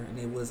for her, and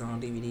it was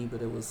on DVD,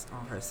 but it was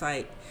on her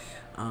site.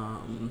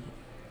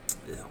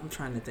 I'm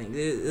trying to think.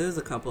 There's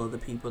a couple of the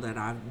people that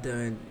I've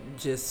done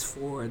just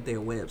for their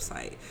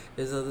website.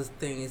 There's other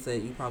things that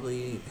you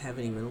probably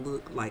haven't even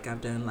looked. Like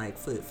I've done like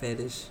foot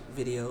fetish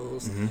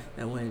videos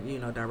that went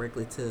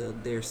directly to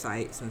their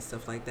sites and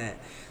stuff like that.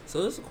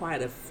 So there's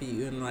quite a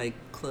few. And like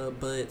Club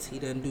Butts, he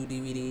doesn't do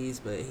DVDs,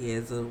 but he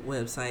has a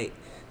website.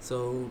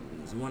 So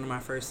one of my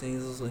first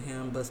scenes was with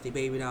him, Busty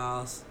Baby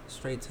Dolls,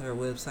 straight to her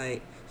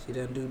website. She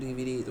doesn't do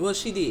DVDs. Well,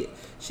 she did.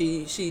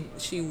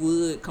 She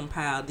would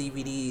compile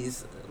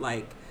DVDs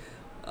like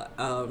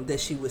that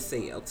she would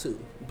sell too,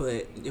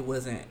 but it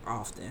wasn't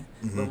often.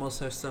 Mm-hmm. But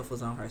most of her stuff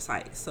was on her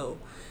site. So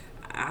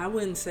I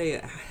wouldn't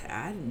say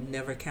I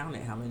never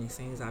counted how many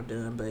scenes I've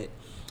done, but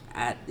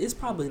it's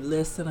probably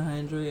less than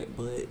 100,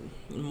 but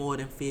more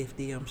than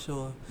 50, I'm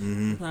sure.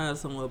 Mm-hmm. Probably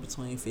somewhere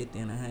between 50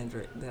 and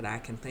 100 that I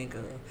can think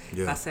of.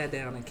 Yeah. If I sat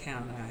down and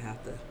counted, I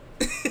have to,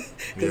 because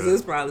Yeah.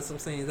 there's probably some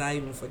scenes I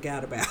even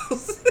forgot about.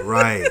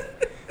 Right.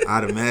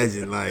 I'd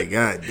imagine, like,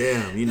 god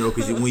damn, you know,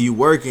 because when you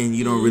working,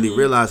 you don't really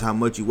realize how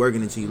much you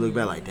working until you look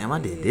back like, damn, I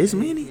did this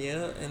many.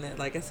 Yeah, and that,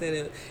 like I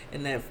said,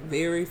 in that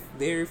very,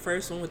 very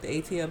first one with the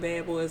ATL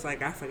Bad Boys,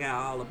 like, I forgot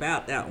all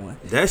about that one.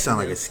 That sound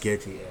like a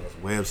sketchy ass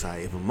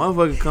website. If a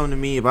motherfucker come to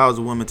me, if I was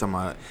a woman talking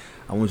about,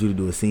 I want you to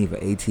do a scene for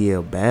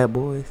ATL Bad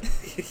Boys,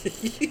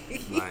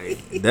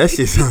 like, that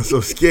shit sounds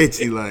so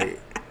sketchy. Like,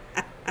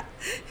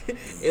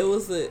 It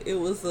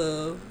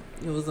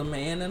was a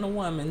man and a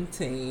woman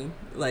team.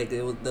 Like,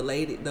 it was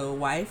the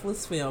wife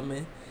was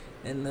filming,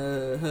 and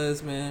the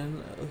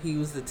husband, he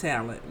was the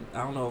talent. I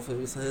don't know if it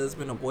was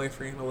husband or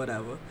boyfriend or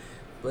whatever,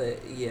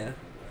 but yeah,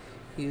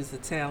 he was the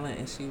talent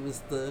and she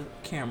was the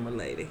camera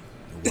lady.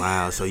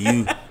 wow. So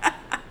you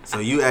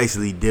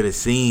actually did a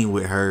scene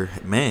with her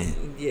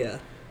man. Yeah.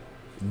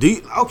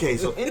 Okay,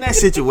 so in that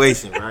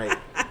situation, right?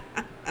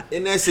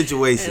 In that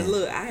situation, And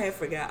look, I had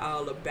forgot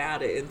all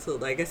about it until,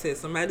 like I said,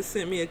 somebody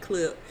sent me a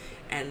clip,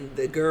 and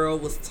the girl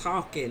was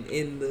talking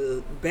in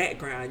the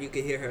background. You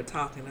could hear her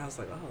talking. I was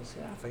like, oh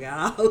shit, I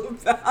forgot all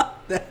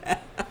about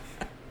that.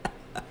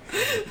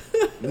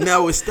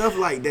 now with stuff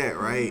like that,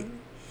 right?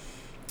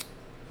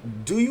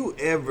 Do you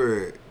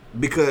ever,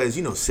 because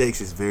you know sex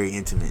is very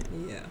intimate,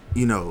 Yeah.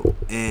 you know,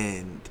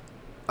 and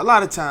a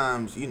lot of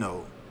times, you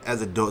know,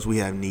 as adults we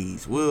have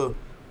needs. We'll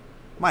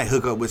might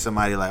hook up with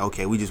somebody like,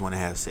 okay, we just want to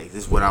have sex.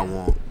 This is what I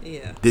want.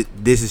 Yeah.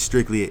 This is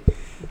strictly it.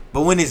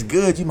 But when it's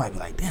good, you might be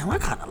like, damn, I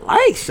kind of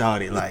like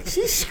shawty. Like,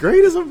 she's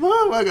straight as a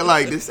motherfucker.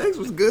 Like, the sex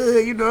was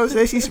good, you know what I'm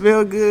saying? She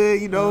smelled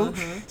good, you know.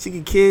 She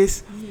could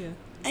kiss. Yeah.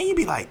 And you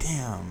be like,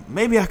 damn,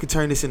 maybe I could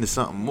turn this into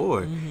something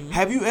more.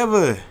 Have you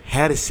ever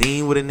had a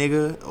scene with a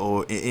nigga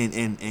or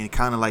and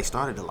kind of like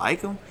started to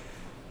like him?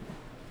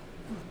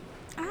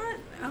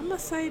 I'm gonna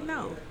say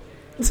no.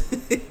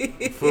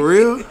 For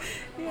real?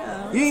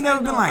 Yeah. You ain't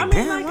never been like, I mean,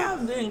 damn. like, what?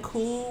 I've been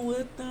cool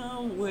with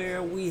them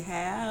where we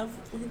have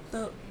hooked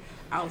up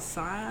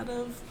outside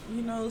of,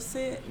 you know,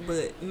 set,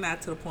 but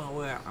not to the point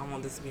where I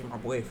want this to be my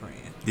boyfriend.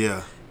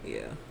 Yeah.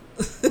 Yeah.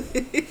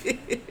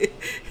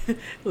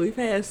 We've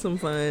had some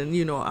fun,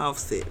 you know,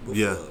 offset before,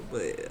 Yeah.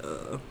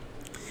 but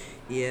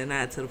yeah,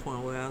 not to the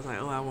point where I was like,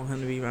 oh, I want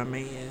him to be my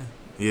man.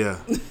 Yeah.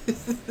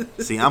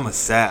 See, I'm a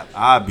sap.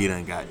 I be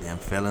done goddamn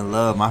fell in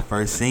love my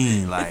first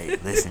scene.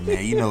 Like, listen,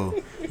 man, you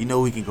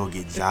know we can go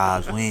get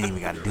jobs. We ain't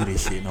even gotta do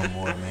this shit no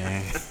more,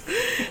 man.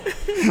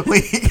 We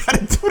ain't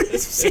gotta do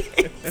this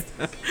shit.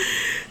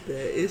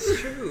 That is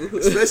true.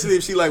 Especially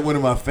if she like one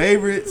of my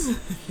favorites.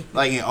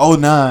 Like in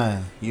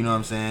 09, you know what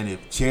I'm saying?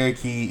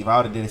 If I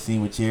would have did a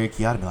scene with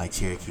Cherokee, I'd have been like,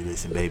 Cherokee,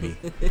 listen, baby,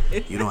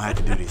 you don't have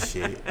to do this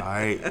shit. All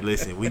right,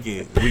 listen, we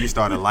can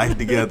start a life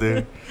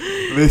together.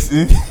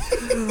 Listen.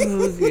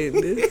 Oh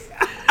goodness.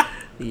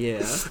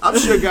 Yeah. I'm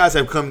sure guys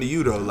have come to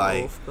you though,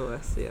 like, of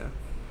course, yeah.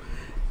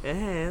 It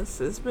has.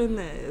 It's been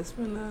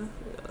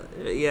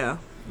yeah.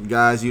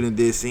 guys you done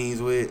did scenes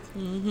with.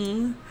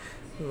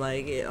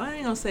 Like, I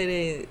ain't gonna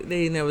say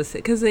they never said,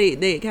 because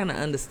they kind of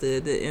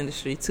understood the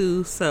industry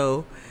too.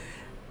 So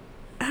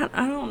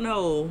I don't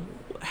know.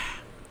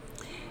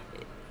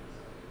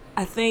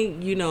 I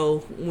think, you know,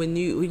 when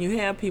you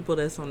have people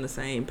that's on the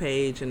same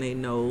page and they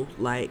know,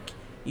 like,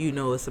 you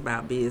know, it's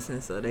about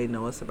business, or they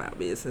know it's about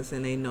business,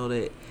 and they know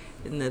that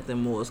nothing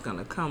more is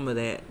gonna come of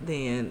that,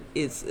 then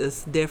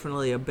it's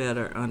definitely a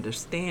better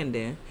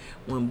understanding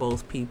when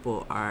both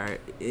people are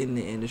in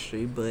the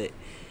industry. But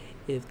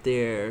if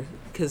they're,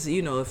 because,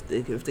 you know, if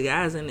the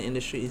guy's in the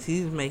industry, if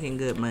he's making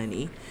good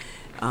money,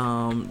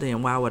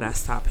 then why would I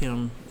stop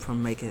him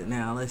from making it?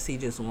 Now, unless he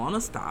just want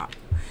to stop,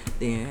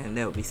 then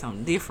that would be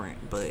something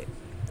different. But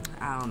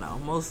I don't know.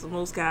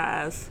 Most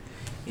guys,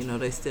 you know,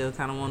 they still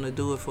kind of want to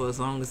do it for as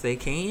long as they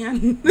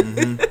can.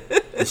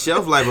 The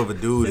shelf life of a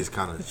dude is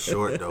kind of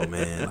short though,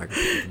 man. Like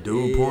a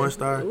dude porn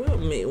star. Well,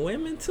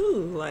 women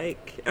too.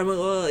 Like, I mean,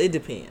 well, it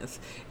depends.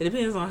 It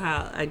depends on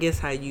how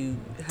you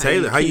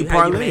Taylor, how you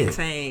parlay it.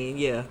 maintain.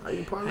 Yeah, How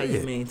you parlay how you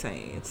it.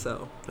 maintain.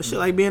 So That shit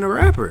like being a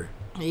rapper.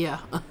 yeah.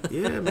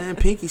 Yeah, man.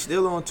 Pinky's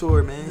still on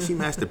tour, man. She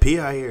Master P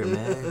out here,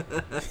 man.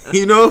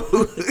 You know?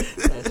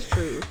 That's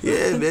true.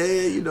 Yeah,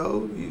 man. You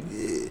know,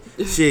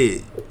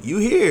 shit. You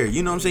here?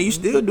 You know what I'm saying? You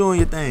still doing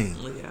your thing.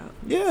 Yeah.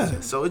 Yeah.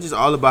 So it's just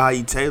all about how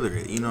you tailor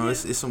it. You know,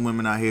 it's some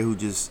women out here who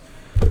just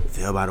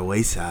fell by the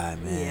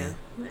wayside, man.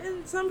 Yeah.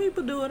 And some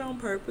people do it on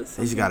purpose.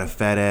 They just got a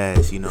fat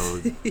ass, you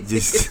know,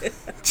 just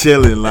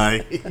chilling,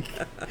 like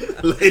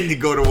letting it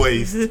go to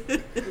waste.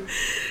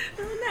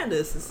 Not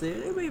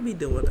necessarily. They may be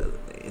doing other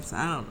things.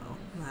 I don't know.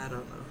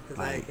 'Cause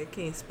Like, I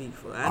can't speak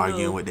for.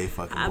 Arguing with their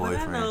fucking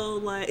boyfriend. I know,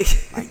 like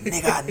Like,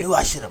 nigga, I knew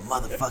I should have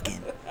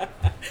motherfucking.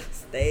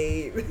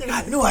 stayed. Nigga,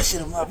 I knew I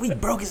should have. We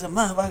broke as a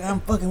motherfucker. I'm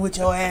fucking with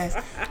your ass.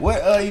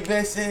 What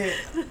Yvette said?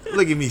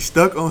 Look at me,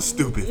 stuck on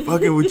stupid.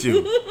 Fucking with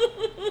you.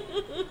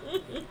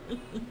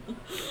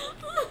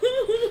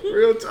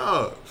 Real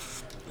talk.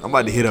 I'm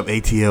about to hit up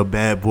ATL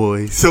Bad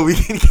Boys so we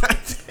can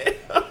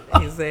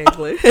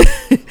Exactly.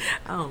 I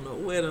don't know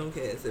where them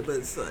cats at,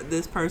 but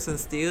this person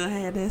still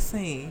had that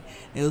scene.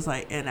 It was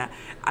like, and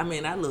I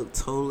mean, I looked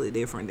totally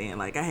different then.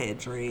 Like, I had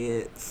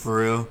dreads.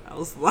 For real? I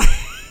was like,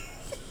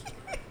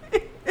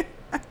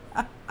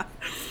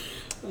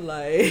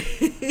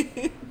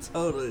 like,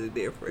 totally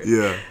different.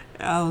 Yeah.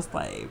 I was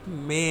like,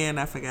 man,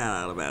 I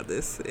forgot all about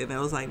this. And that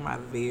was like my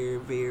very,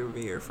 very,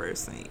 very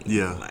first scene.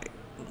 Yeah. Like,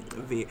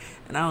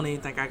 and I don't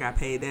even think I got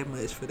paid that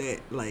much for that.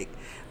 Like,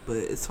 but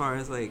as far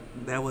as like,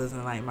 that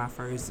wasn't like my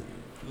first,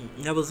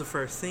 that was the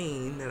first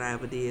scene that I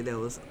ever did that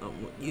was,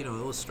 it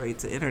was straight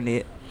to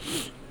internet.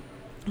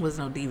 It was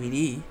no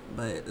DVD.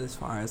 But as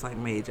far as like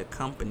major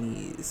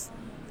companies,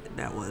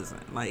 that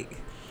wasn't like,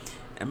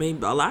 I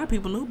mean, a lot of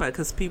people knew about it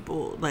because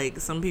people, like,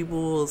 some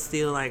people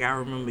still, like, I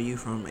remember you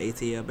from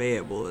ATL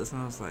Bad Boys.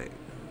 And I was like,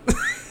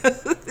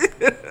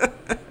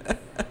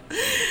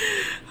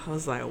 I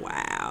was like,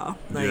 wow.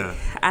 Like,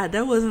 yeah.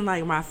 That wasn't,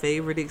 like, my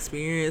favorite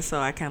experience,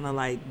 so I kind of,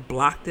 like,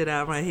 blocked it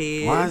out of my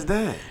head. Why is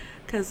that?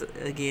 Because,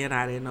 again,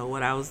 I didn't know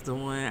what I was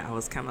doing. I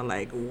was kind of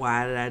like,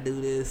 why did I do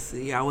this?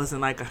 Yeah, I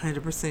wasn't, like,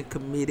 100%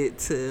 committed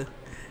to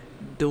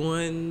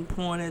doing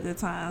porn at the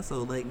time,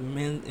 so like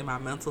in my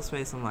mental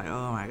space I'm like,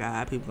 oh my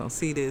god, people gonna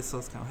see this, so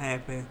it's gonna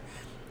happen.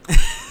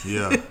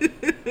 Yeah.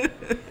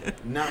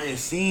 Now in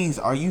scenes,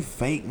 are you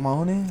fake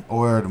moaning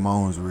or are the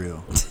moans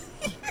real?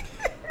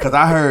 Cause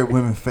I heard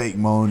women fake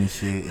moan and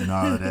shit and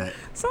all of that.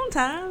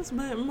 Sometimes,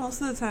 but most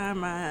of the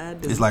time I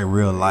do. It's like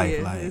real life,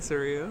 yeah, like it's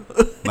real.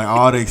 Like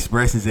all the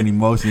expressions and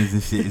emotions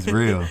and shit is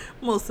real.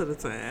 Most of the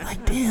time.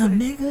 Like damn,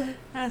 nigga.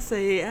 I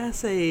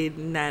say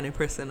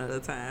 90% of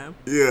the time.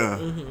 Yeah.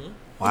 Mm-hmm.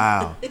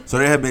 Wow. So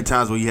there have been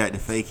times where you had to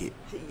fake it.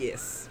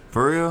 Yes.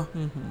 For real?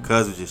 Mm-hmm.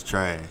 Cause it was just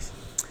trash.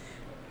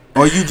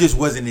 Or you just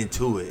wasn't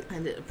into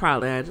it.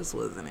 Probably I just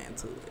wasn't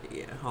into it.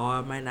 Yeah. Or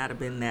I might not have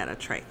been that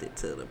attracted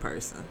to the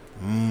person.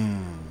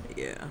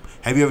 Yeah.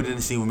 Have you ever done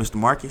a scene with Mr.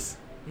 Marcus?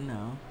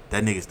 No.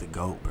 That nigga's the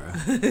GOAT, bro.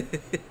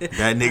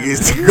 That nigga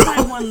is the GOAT.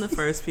 Like one of the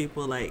first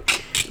people, like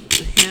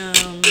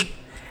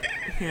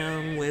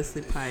him,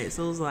 Wesley Pipes.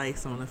 Those like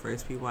some of the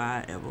first people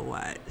I ever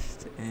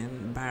watched,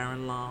 and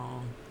Byron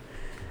Long.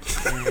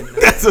 And,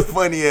 that's a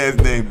funny ass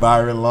name,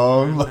 Byron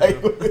Long.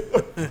 Like,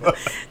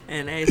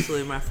 and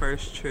actually, my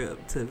first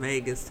trip to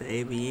Vegas to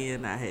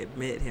AVN, I had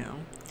met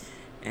him.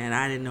 And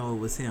I didn't know it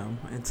was him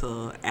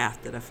until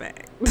after the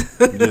fact.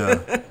 Yeah.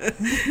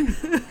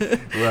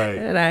 Right.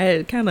 And I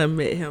had kind of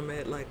met him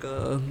at like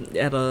they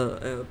had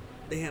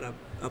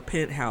a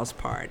penthouse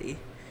party,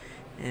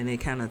 and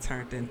it kind of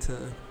turned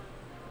into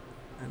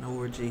an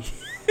orgy.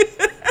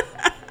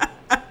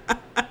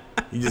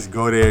 You just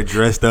go there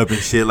dressed up and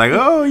shit like,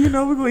 oh, we're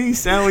gonna eat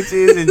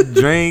sandwiches and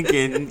drink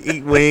and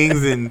eat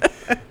wings and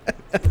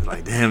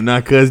like, damn,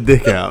 knock cuz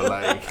dick out.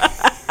 Like,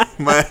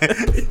 my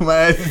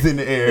ass is in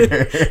the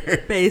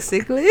air.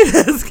 Basically,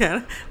 that's kind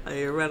of like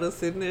everybody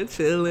sitting there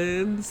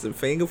chilling, some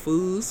finger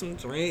food, some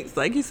drinks,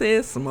 like you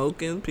said,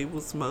 smoking,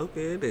 people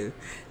smoking, and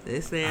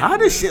this. How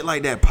does shit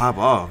like that pop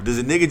off? Does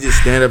a nigga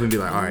just stand up and be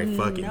like, all right,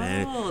 fuck it,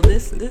 man? No,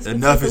 this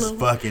enough is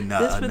fucking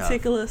enough. This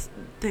particular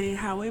thing,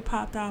 how it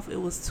popped off,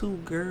 it was two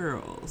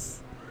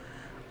girls,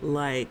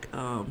 like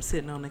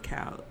sitting on the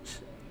couch,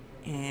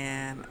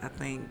 and I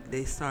think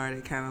they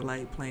started kind of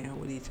like playing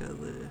with each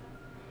other.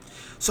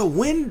 So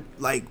when,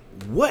 like,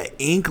 what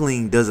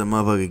inkling does a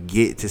motherfucker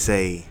get to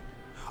say,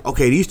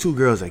 okay, these two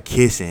girls are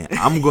kissing,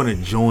 I'm gonna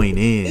join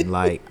in?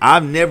 Like,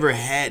 I've never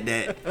had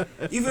that.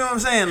 You feel what I'm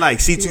saying? Like,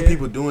 see two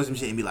people doing some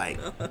shit and be like,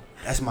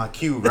 that's my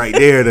cue right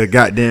there to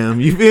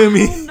goddamn, you feel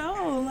me? I don't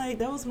know, like,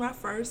 that was my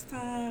first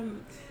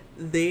time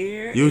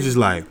there. You was just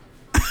like,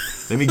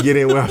 let me get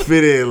in where I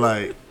fit in,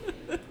 like.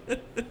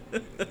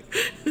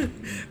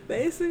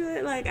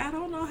 Basically, like, I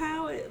don't know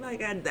how it,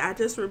 like, I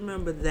just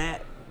remember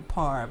that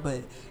part,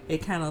 but it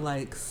kind of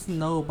like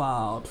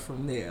snowballed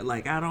from there.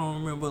 Like, I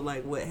don't remember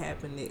like what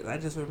happened next. I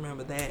just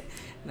remember that,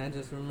 and I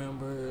just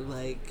remember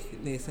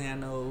like next thing I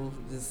know,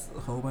 just a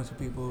whole bunch of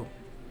people.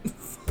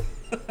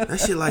 That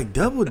shit like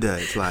double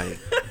dutch. Like,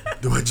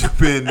 do I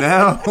jump in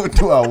now?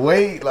 Do I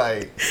wait?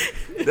 Like,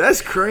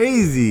 that's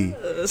crazy.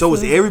 So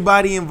was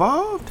everybody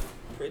involved?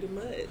 Pretty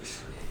much.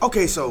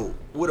 Okay, so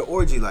with an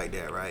orgy like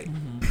that, right?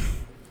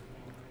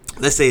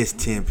 Mm-hmm. Let's say it's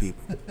 10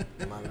 people.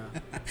 Am I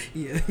not?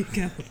 Yeah, you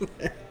kind of.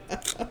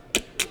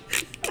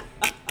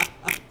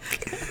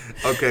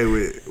 Okay,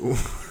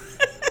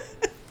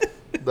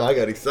 no, I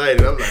got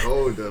excited. I'm like,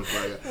 hold up,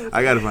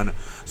 I gotta find out.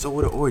 So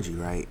with an orgy,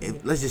 right?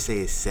 Let's just say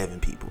it's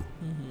 7 people,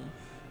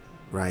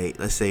 right?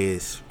 Let's say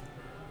it's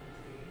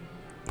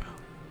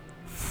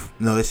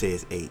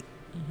 8.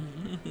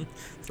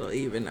 So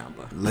even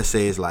number. Let's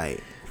say it's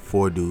like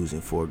 4 dudes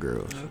and 4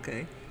 girls.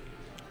 Okay.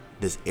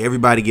 Does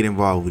everybody get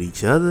involved with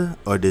each other,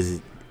 or does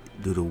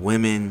do the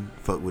women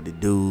fuck with the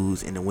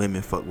dudes and the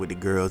women fuck with the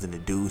girls and the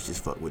dudes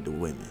just fuck with the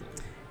women?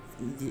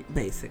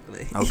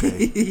 Basically.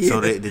 Okay. Yeah.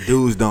 So the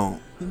dudes don't.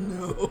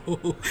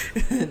 No,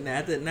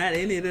 not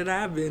any that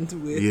I've been to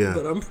with. Yeah.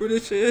 But I'm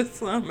pretty sure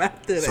some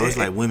after that. So it's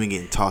like women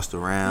getting tossed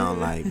around,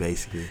 like,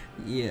 basically.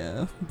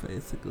 Yeah,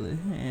 basically,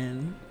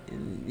 and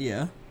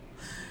yeah.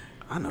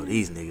 I know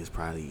these niggas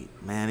probably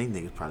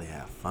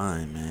have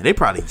fun, man. They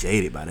probably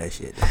jaded by that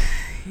shit.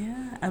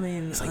 Yeah, I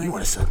mean, It's like, you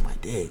want to suck my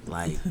dick?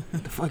 Like,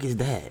 what the fuck is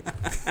that?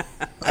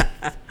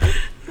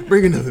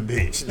 Bring another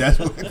bitch. That's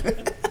what.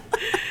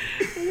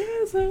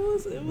 Yeah, so it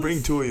was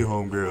Bring two of your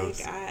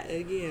homegirls. Like, I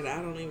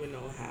don't even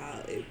know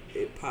how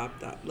it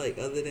popped up. Like,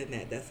 other than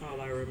that, that's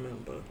all I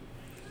remember.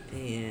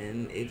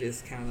 And it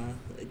just kind of,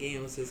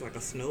 again, was just like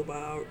a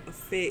snowball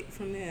effect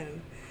from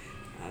then.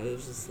 I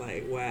was just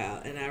like, wow.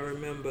 And I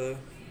remember,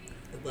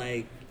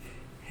 like,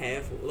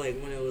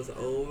 when it was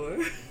over,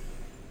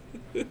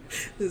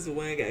 this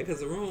one guy,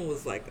 because the room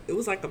was like, it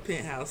was like a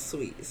penthouse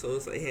suite. So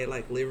it had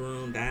like living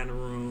room, dining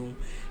room,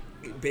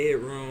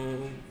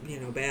 bedroom,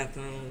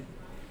 bathroom.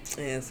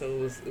 And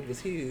so it was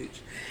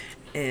huge.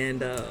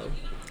 And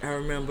I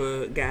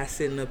remember a guy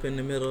sitting up in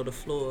the middle of the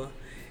floor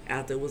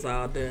after it was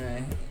all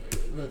done,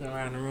 looking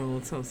around the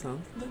room,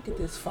 something. Look at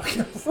this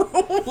fucking room.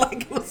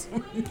 Like, it was a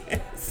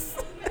mess.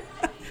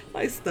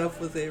 Like, stuff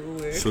was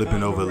everywhere.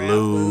 Slipping over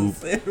lube.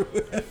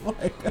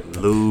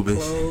 Lube and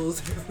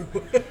clothes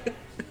everywhere.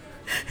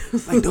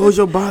 Like, those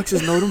your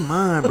boxes? No, them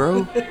mine,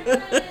 bro.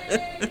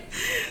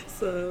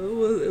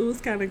 So it was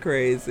kind of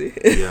crazy.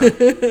 Yeah.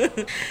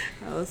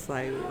 I was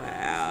like,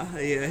 wow.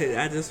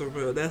 Yeah, I just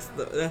remember that's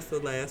the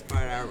last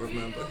part I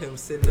remember, him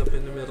sitting up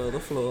in the middle of the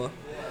floor.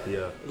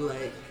 Yeah.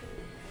 Like,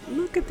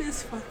 look at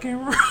this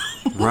fucking room.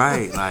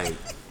 Right, like,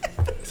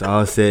 it's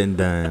all said and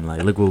done.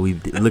 Like,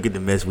 look at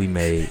the mess we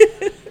made.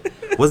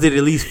 Was it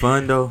at least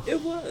fun though?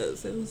 It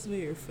was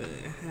very fun.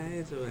 I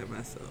enjoyed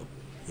myself.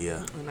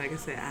 Yeah. And like I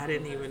said, I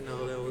didn't even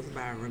know there was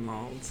Byron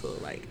Long till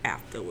like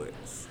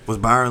afterwards. Was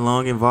Byron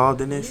Long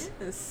involved in this?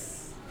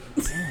 Yes.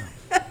 Damn.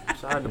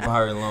 Shout out to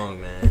Byron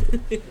Long, man.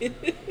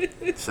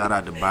 Shout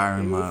out to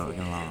Byron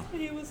Long.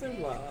 He was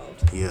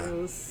involved. Yeah. It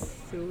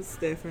was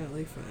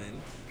definitely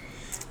fun.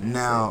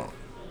 Now,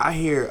 I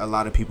hear a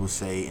lot of people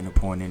say in the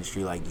porn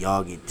industry, like,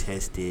 y'all get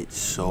tested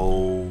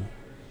so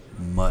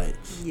much.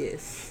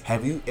 Yes.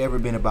 Have you ever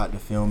been about to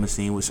film a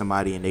scene with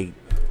somebody and they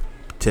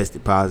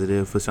tested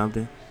positive for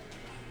something?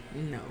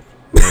 No.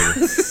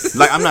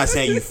 Like, I'm not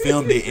saying you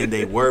filmed it and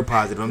they were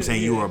positive. I'm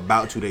saying you were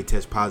about to, they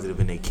test positive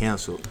and they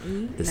canceled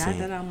the Not scene.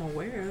 that I'm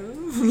aware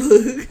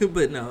of.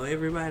 But no,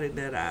 everybody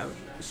that I've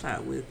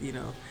shot with,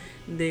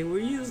 they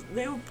were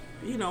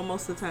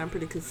most of the time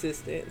pretty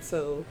consistent.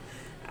 So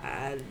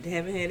I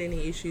haven't had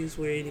any issues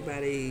where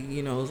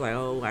anybody, was like,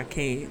 oh, I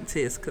can't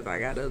test because I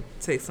got to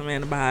take some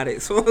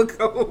antibiotics for a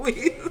couple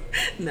weeks.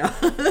 No.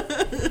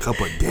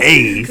 Couple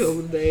days.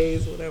 Couple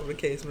days, whatever the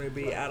case may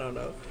be. I don't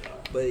know.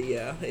 But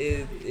yeah,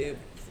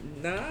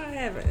 no, I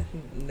haven't.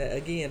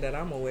 Again, that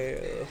I'm aware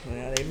of.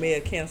 Now, they may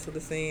have canceled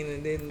the scene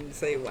and didn't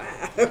say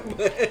why.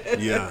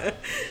 Yeah.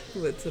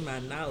 But to my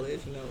knowledge,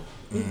 no.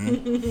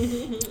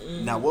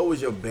 Mm-hmm. Now, what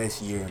was your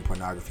best year in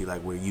pornography,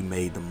 like, where you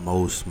made the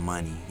most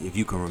money, if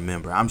you can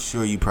remember? I'm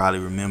sure you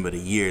probably remember the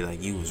year,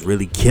 like, you was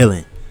really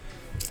killing.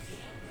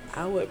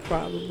 I would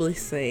probably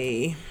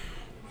say,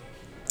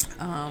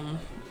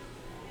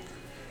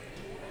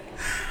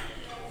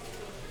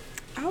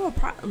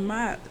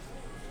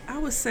 I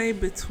would say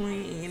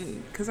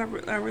between, because I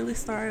really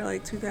started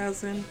like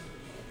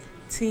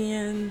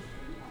 2010,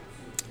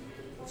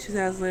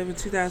 2011,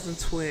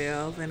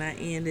 2012, and I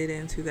ended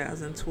in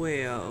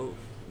 2012,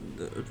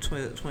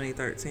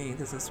 2013,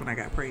 because that's when I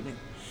got pregnant.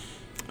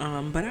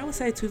 But I would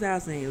say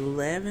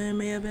 2011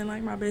 may have been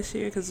like my best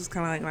year, because it was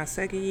kind of like my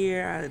second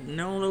year. I had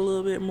known a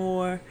little bit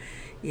more.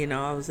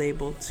 I was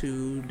able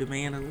to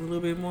demand a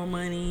little bit more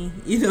money,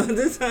 at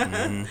the time.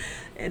 Mm-hmm.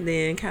 And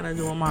then kind of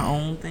doing my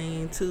own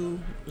thing, too.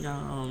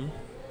 And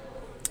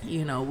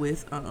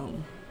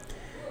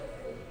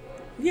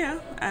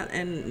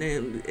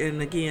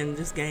again,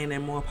 just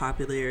gaining more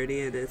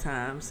popularity at that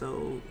time.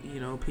 So,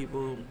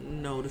 people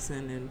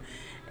noticing.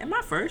 And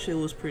my first year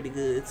was pretty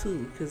good,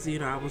 too, because,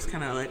 I was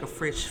kind of like a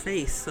fresh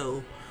face.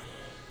 So,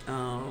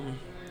 I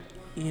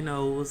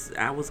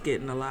was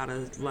getting a lot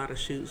of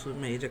shoots with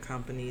major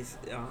companies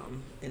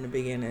in the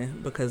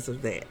beginning because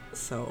of that.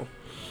 So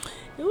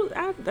it was.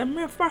 I mean,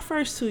 my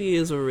first 2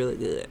 years were really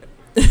good.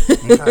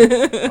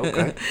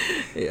 Okay.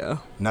 Yeah.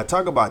 Now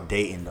talk about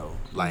dating though.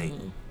 Like,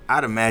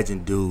 I'd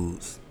imagine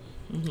dudes,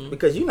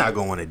 because you're not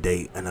gonna want to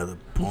date another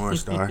porn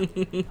star.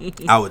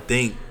 I would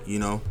think,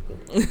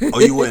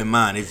 or you wouldn't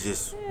mind. It's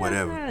just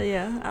whatever.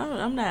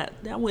 I'm not.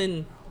 I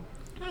wouldn't.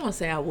 I don't want to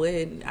say I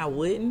wouldn't.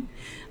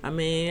 I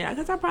mean,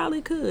 because I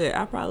probably could.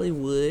 I probably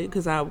would,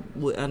 because I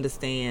would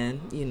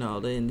understand,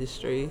 the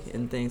industry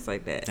and things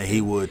like that. And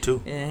he would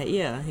too. And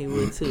yeah, he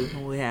would too.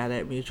 We had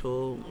that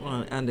mutual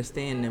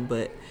understanding.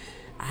 But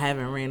I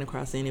haven't ran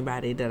across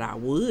anybody that I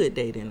would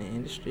date in the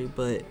industry.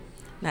 But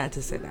not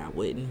to say that I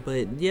wouldn't.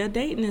 But yeah,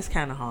 dating is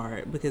kind of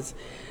hard because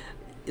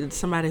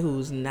somebody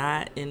who's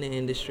not in the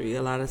industry,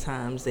 a lot of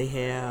times they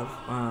have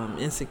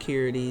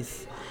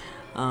insecurities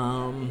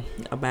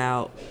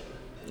about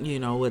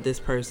what this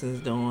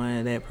person's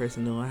doing, that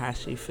person doing, how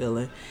she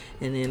feeling,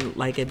 and then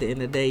like at the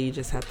end of the day, you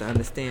just have to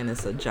understand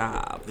it's a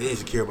job. They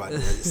insecure about the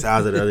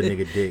size of the other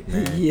nigga dick,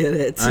 man. Yeah,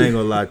 that too. I ain't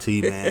gonna lie to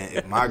you, man.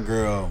 If my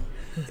girl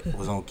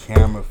was on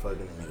camera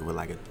fucking a nigga with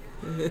like a,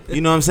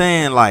 you know what I'm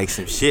saying, like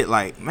some shit,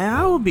 like, man,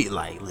 I would be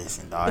like,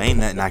 listen, dog, ain't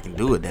nothing I can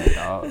do with that,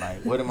 dog.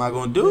 Like, what am I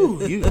gonna do?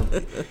 You,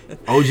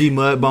 OG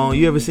Mudbone,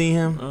 you ever seen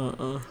him?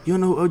 You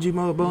don't know who OG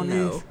Mudbone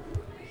is?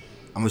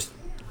 I'm a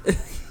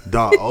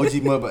dog, OG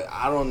Mudbone.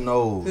 I don't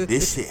know.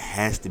 This shit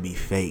has to be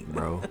fake,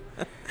 bro.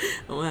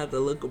 I'm gonna have to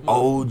look him up.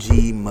 OG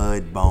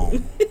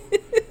Mudbone.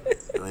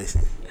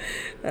 Listen,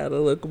 I have to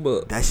look him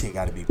up. that shit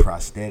got to be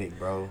prosthetic,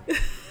 bro.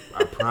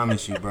 I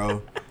promise you,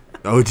 bro.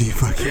 OG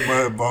fucking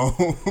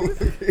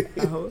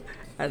Mudbone.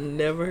 I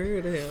never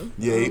heard of him.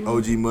 Yeah, he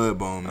OG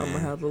Mudbone, man. I'm gonna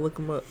have to look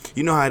him up.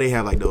 You know how they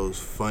have like those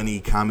funny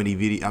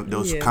comedy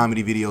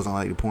comedy videos on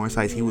like the porn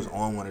sites? He was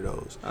on one of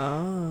those.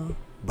 Oh.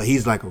 But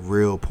he's like a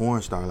real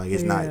porn star. Like,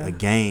 it's not a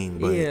game.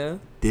 But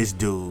this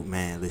dude,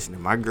 man, listen, if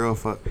my girl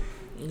fuck,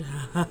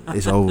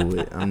 it's over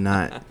with.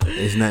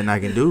 There's nothing I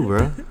can do,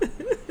 bro.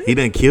 He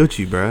done killed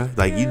you, bro.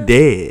 Like, you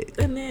dead.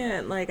 And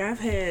then, like, I've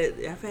had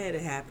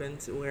it happen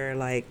to where,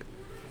 like,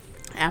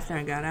 after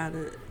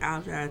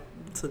I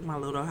took my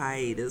little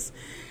hiatus,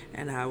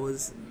 and I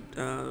was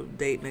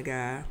dating a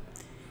guy,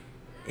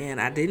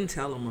 and I didn't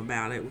tell him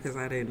about it because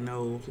I didn't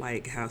know,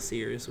 like, how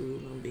serious we were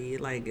gonna be.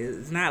 Like,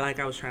 it's not like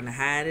I was trying to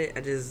hide it.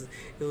 It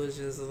was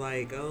just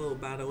like, oh,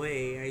 by the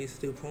way, I used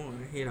to do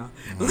porn,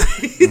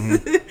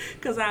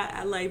 because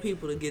I like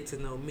people to get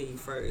to know me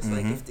first.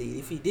 Like,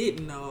 if he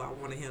didn't know, I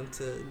wanted him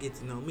to get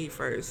to know me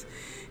first.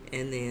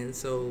 And then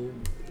so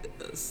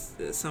at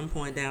some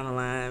point down the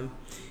line,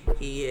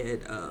 he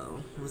had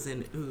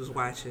was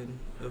watching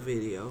a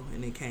video,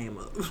 and it came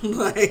up.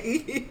 Like,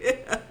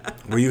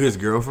 were you his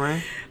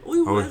girlfriend?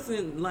 We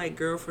wasn't like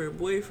girlfriend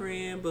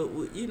boyfriend, but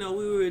we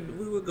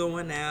were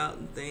going out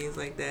and things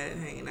like that,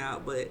 hanging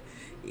out. But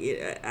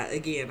I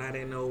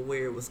didn't know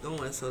where it was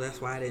going, so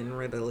that's why I didn't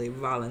readily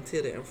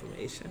volunteer the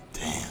information.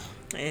 Damn.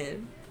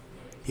 And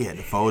he had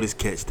to fold his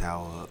catch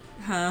towel up.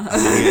 Huh?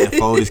 He had to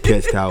fold his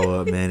catch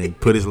towel up, man, and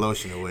put his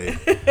lotion away.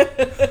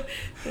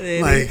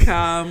 Then like, he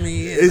called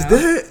me. Is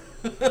that?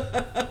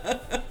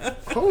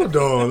 Hold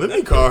on, let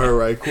me call her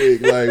right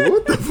quick. Like,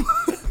 what the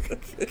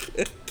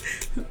fuck?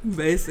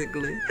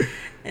 Basically.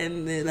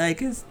 And then, like,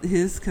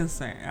 his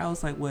concern, I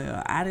was like,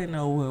 well, I didn't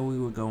know where we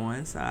were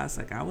going, so I was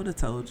like, I would have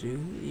told you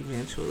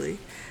eventually.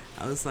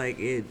 I was like,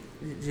 it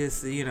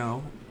just,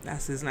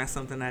 that's just not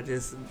something I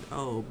just,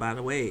 oh, by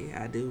the way,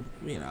 I do,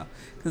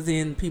 because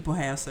then people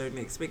have certain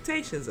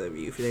expectations of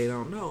you if they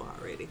don't know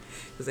already,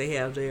 because they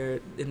have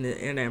in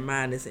their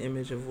mind this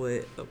image of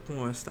what a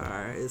porn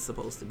star is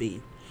supposed to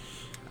be.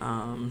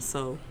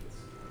 So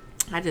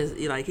I just,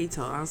 I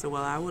said,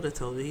 well, I would have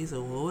told you. He said,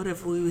 well, what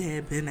if we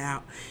had been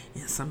out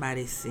and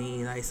somebody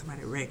seen, like,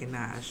 somebody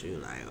recognized you?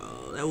 Like,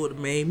 oh, that would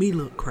have made me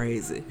look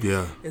crazy.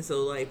 Yeah. And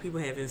so, like, people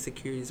have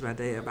insecurities about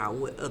that, about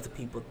what other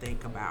people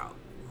think about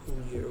who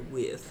you're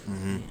with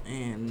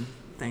and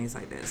things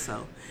like that.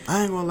 So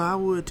I ain't gonna lie, I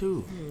would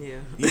too. Yeah.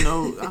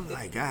 I'm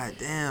like, God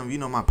damn,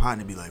 my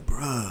partner be like,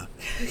 bruh,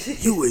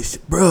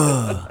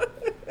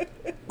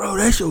 bro,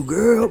 that's your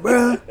girl,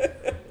 bruh.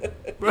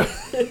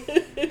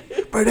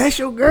 Bro, that's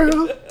your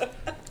girl.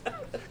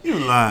 You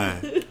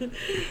lying.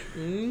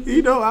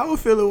 I would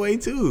feel away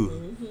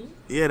too.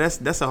 Yeah,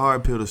 that's a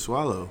hard pill to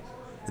swallow.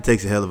 It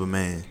takes a hell of a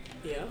man.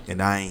 Yeah.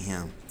 And I ain't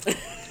him.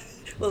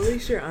 Well, at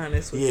least you're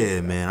honest with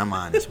Yeah, man, I'm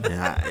honest, man.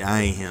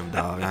 I ain't him,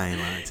 dog. I ain't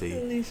lying to you.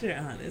 At least you're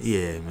honest.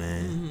 Yeah,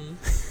 man.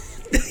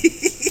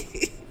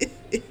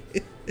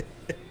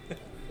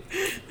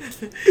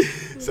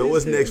 So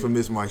what's next for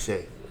Miss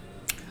Marche?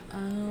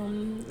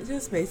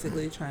 Just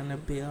basically trying to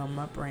build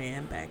my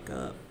brand back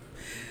up.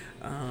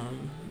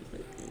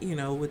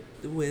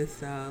 With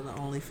the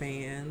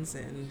OnlyFans,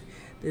 and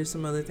there's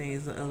some other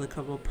things, other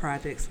couple of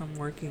projects I'm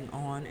working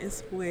on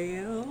as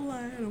well.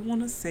 I don't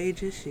want to say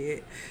just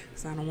yet,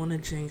 because I don't want to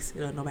jinx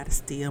it or nobody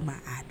steal my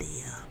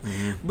idea.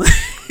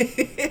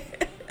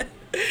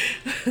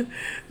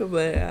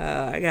 But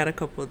I got a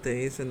couple of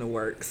things in the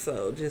works,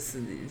 so just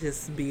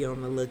be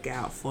on the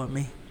lookout for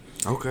me.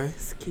 Okay.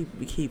 Just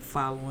keep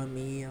following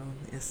me on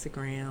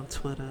Instagram,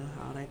 Twitter,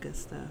 all that good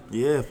stuff.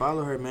 Yeah,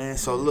 follow her, man.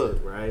 So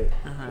look, right,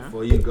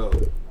 before you go.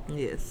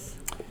 Yes.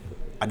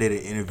 I did an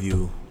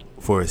interview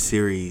for a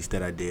series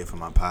that I did for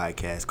my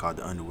podcast called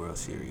the Underworld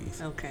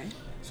Series. Okay.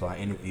 So I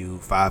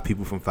interviewed 5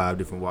 people from 5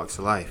 different walks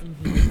of life.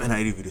 And I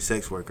interviewed a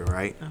sex worker,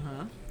 right?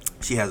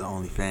 She has an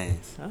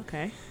OnlyFans.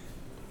 Okay.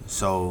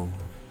 So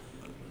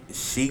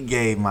she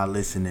gave my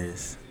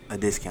listeners a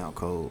discount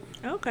code.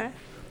 Okay.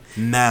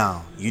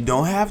 Now, you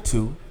don't have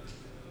to.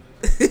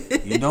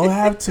 You don't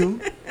have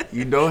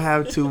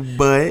to,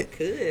 but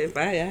could if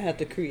I had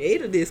to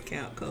create a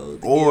discount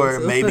code. Or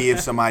maybe if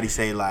somebody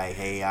say like,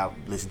 hey, I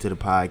listened to the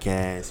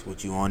podcast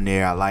with you on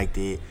there, I liked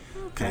it.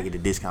 Can I get a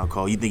discount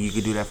code? You think you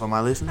could do that for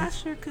my listeners? I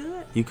sure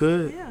could. You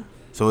could? Yeah.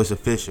 So it's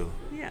official.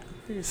 Yeah.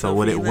 So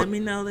let me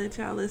know that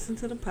y'all listen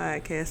to the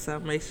podcast. So I'll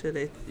make sure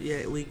that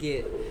we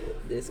get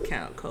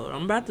discount code.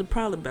 I'm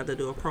probably about to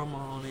do a promo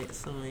on it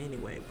soon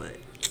anyway, but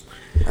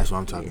that's what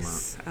I'm talking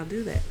about. I'll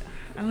do that.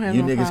 I don't have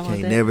you no niggas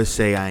can't never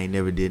say I ain't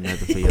never did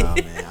nothing for y'all,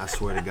 man. I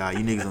swear to God,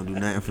 you niggas don't do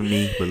nothing for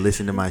me but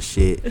listen to my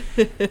shit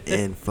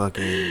and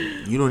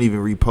fucking. You don't even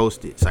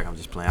repost it. It's like I'm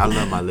just playing. I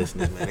love my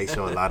listeners, man. They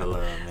show a lot of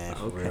love, man.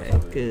 For real.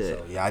 Good.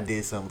 So yeah, I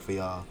did something for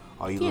y'all.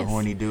 All you little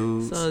horny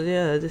dudes. So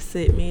yeah, just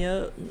hit me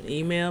up,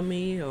 email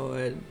me,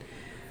 or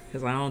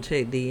because I don't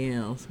check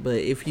DMs. But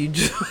if you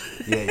just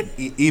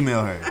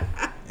email her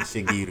and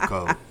she'll give you the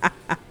code.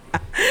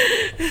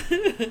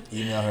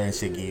 Email her and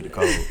she'll give you the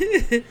code.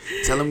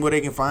 Tell them where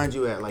they can find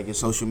you at, like your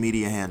social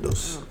media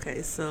handles.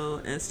 Okay,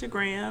 so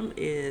Instagram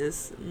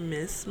is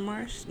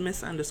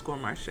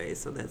Miss_Marshae.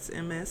 So that's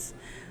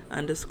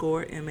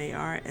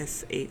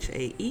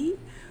MS_MARSHAE,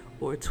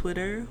 or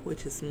Twitter,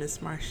 which is Miss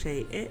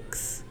Marshae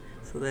X.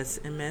 So that's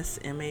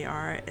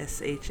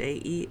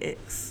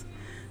MSMARSHAEX.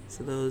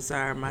 So those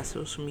are my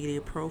social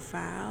media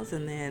profiles,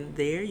 and then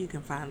there you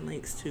can find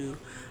links to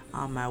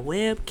all my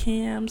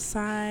webcam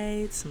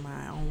sites,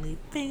 my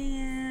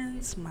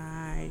OnlyFans,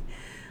 my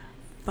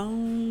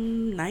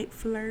phone, Night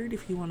Flirt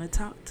if you want to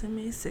talk to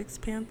me, Sex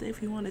Panther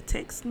if you want to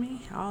text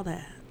me, all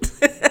that.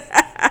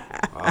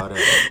 All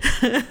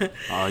that.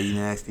 All you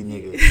nasty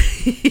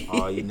niggas.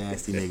 All you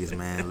nasty niggas,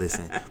 man.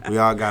 Listen, we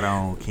all got our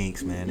own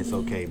kinks, man. It's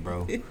okay,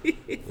 bro.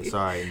 It's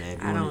all right,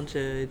 man. I don't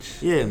judge.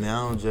 Yeah, man.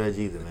 I don't judge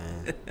either,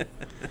 man.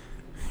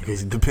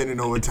 Because depending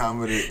on what time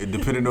of it,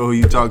 depending on who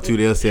you talk to,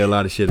 they'll say a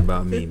lot of shit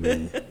about me,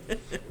 man.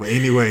 But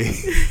anyway,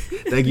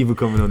 thank you for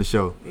coming on the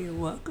show. You're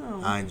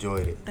welcome. I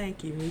enjoyed it.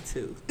 Thank you. Me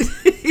too.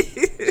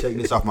 Check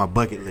this off my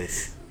bucket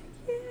list.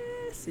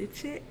 Yes, it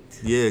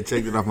checked. Yeah,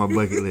 check it off my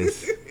bucket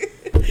list.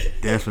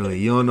 Definitely.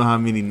 You don't know how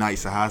many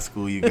nights of high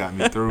school you got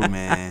me through,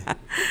 man.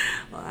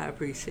 Well, I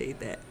appreciate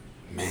that.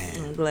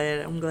 Man. I'm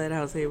glad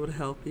I was able to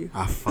help you.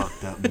 I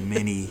fucked up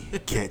many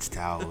catch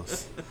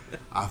towels.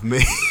 I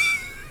made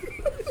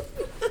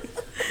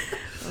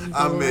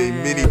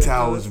many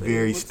towels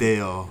very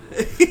stale.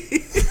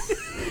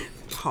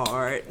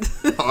 Hard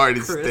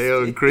and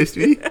stale and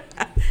crispy.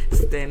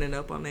 Standing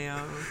up on their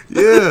own.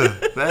 Yeah,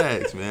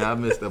 facts, man. I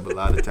messed up a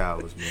lot of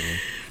towels, man.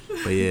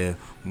 But yeah,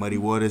 Muddy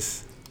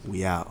Waters,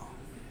 we out.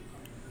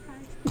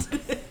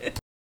 Bye.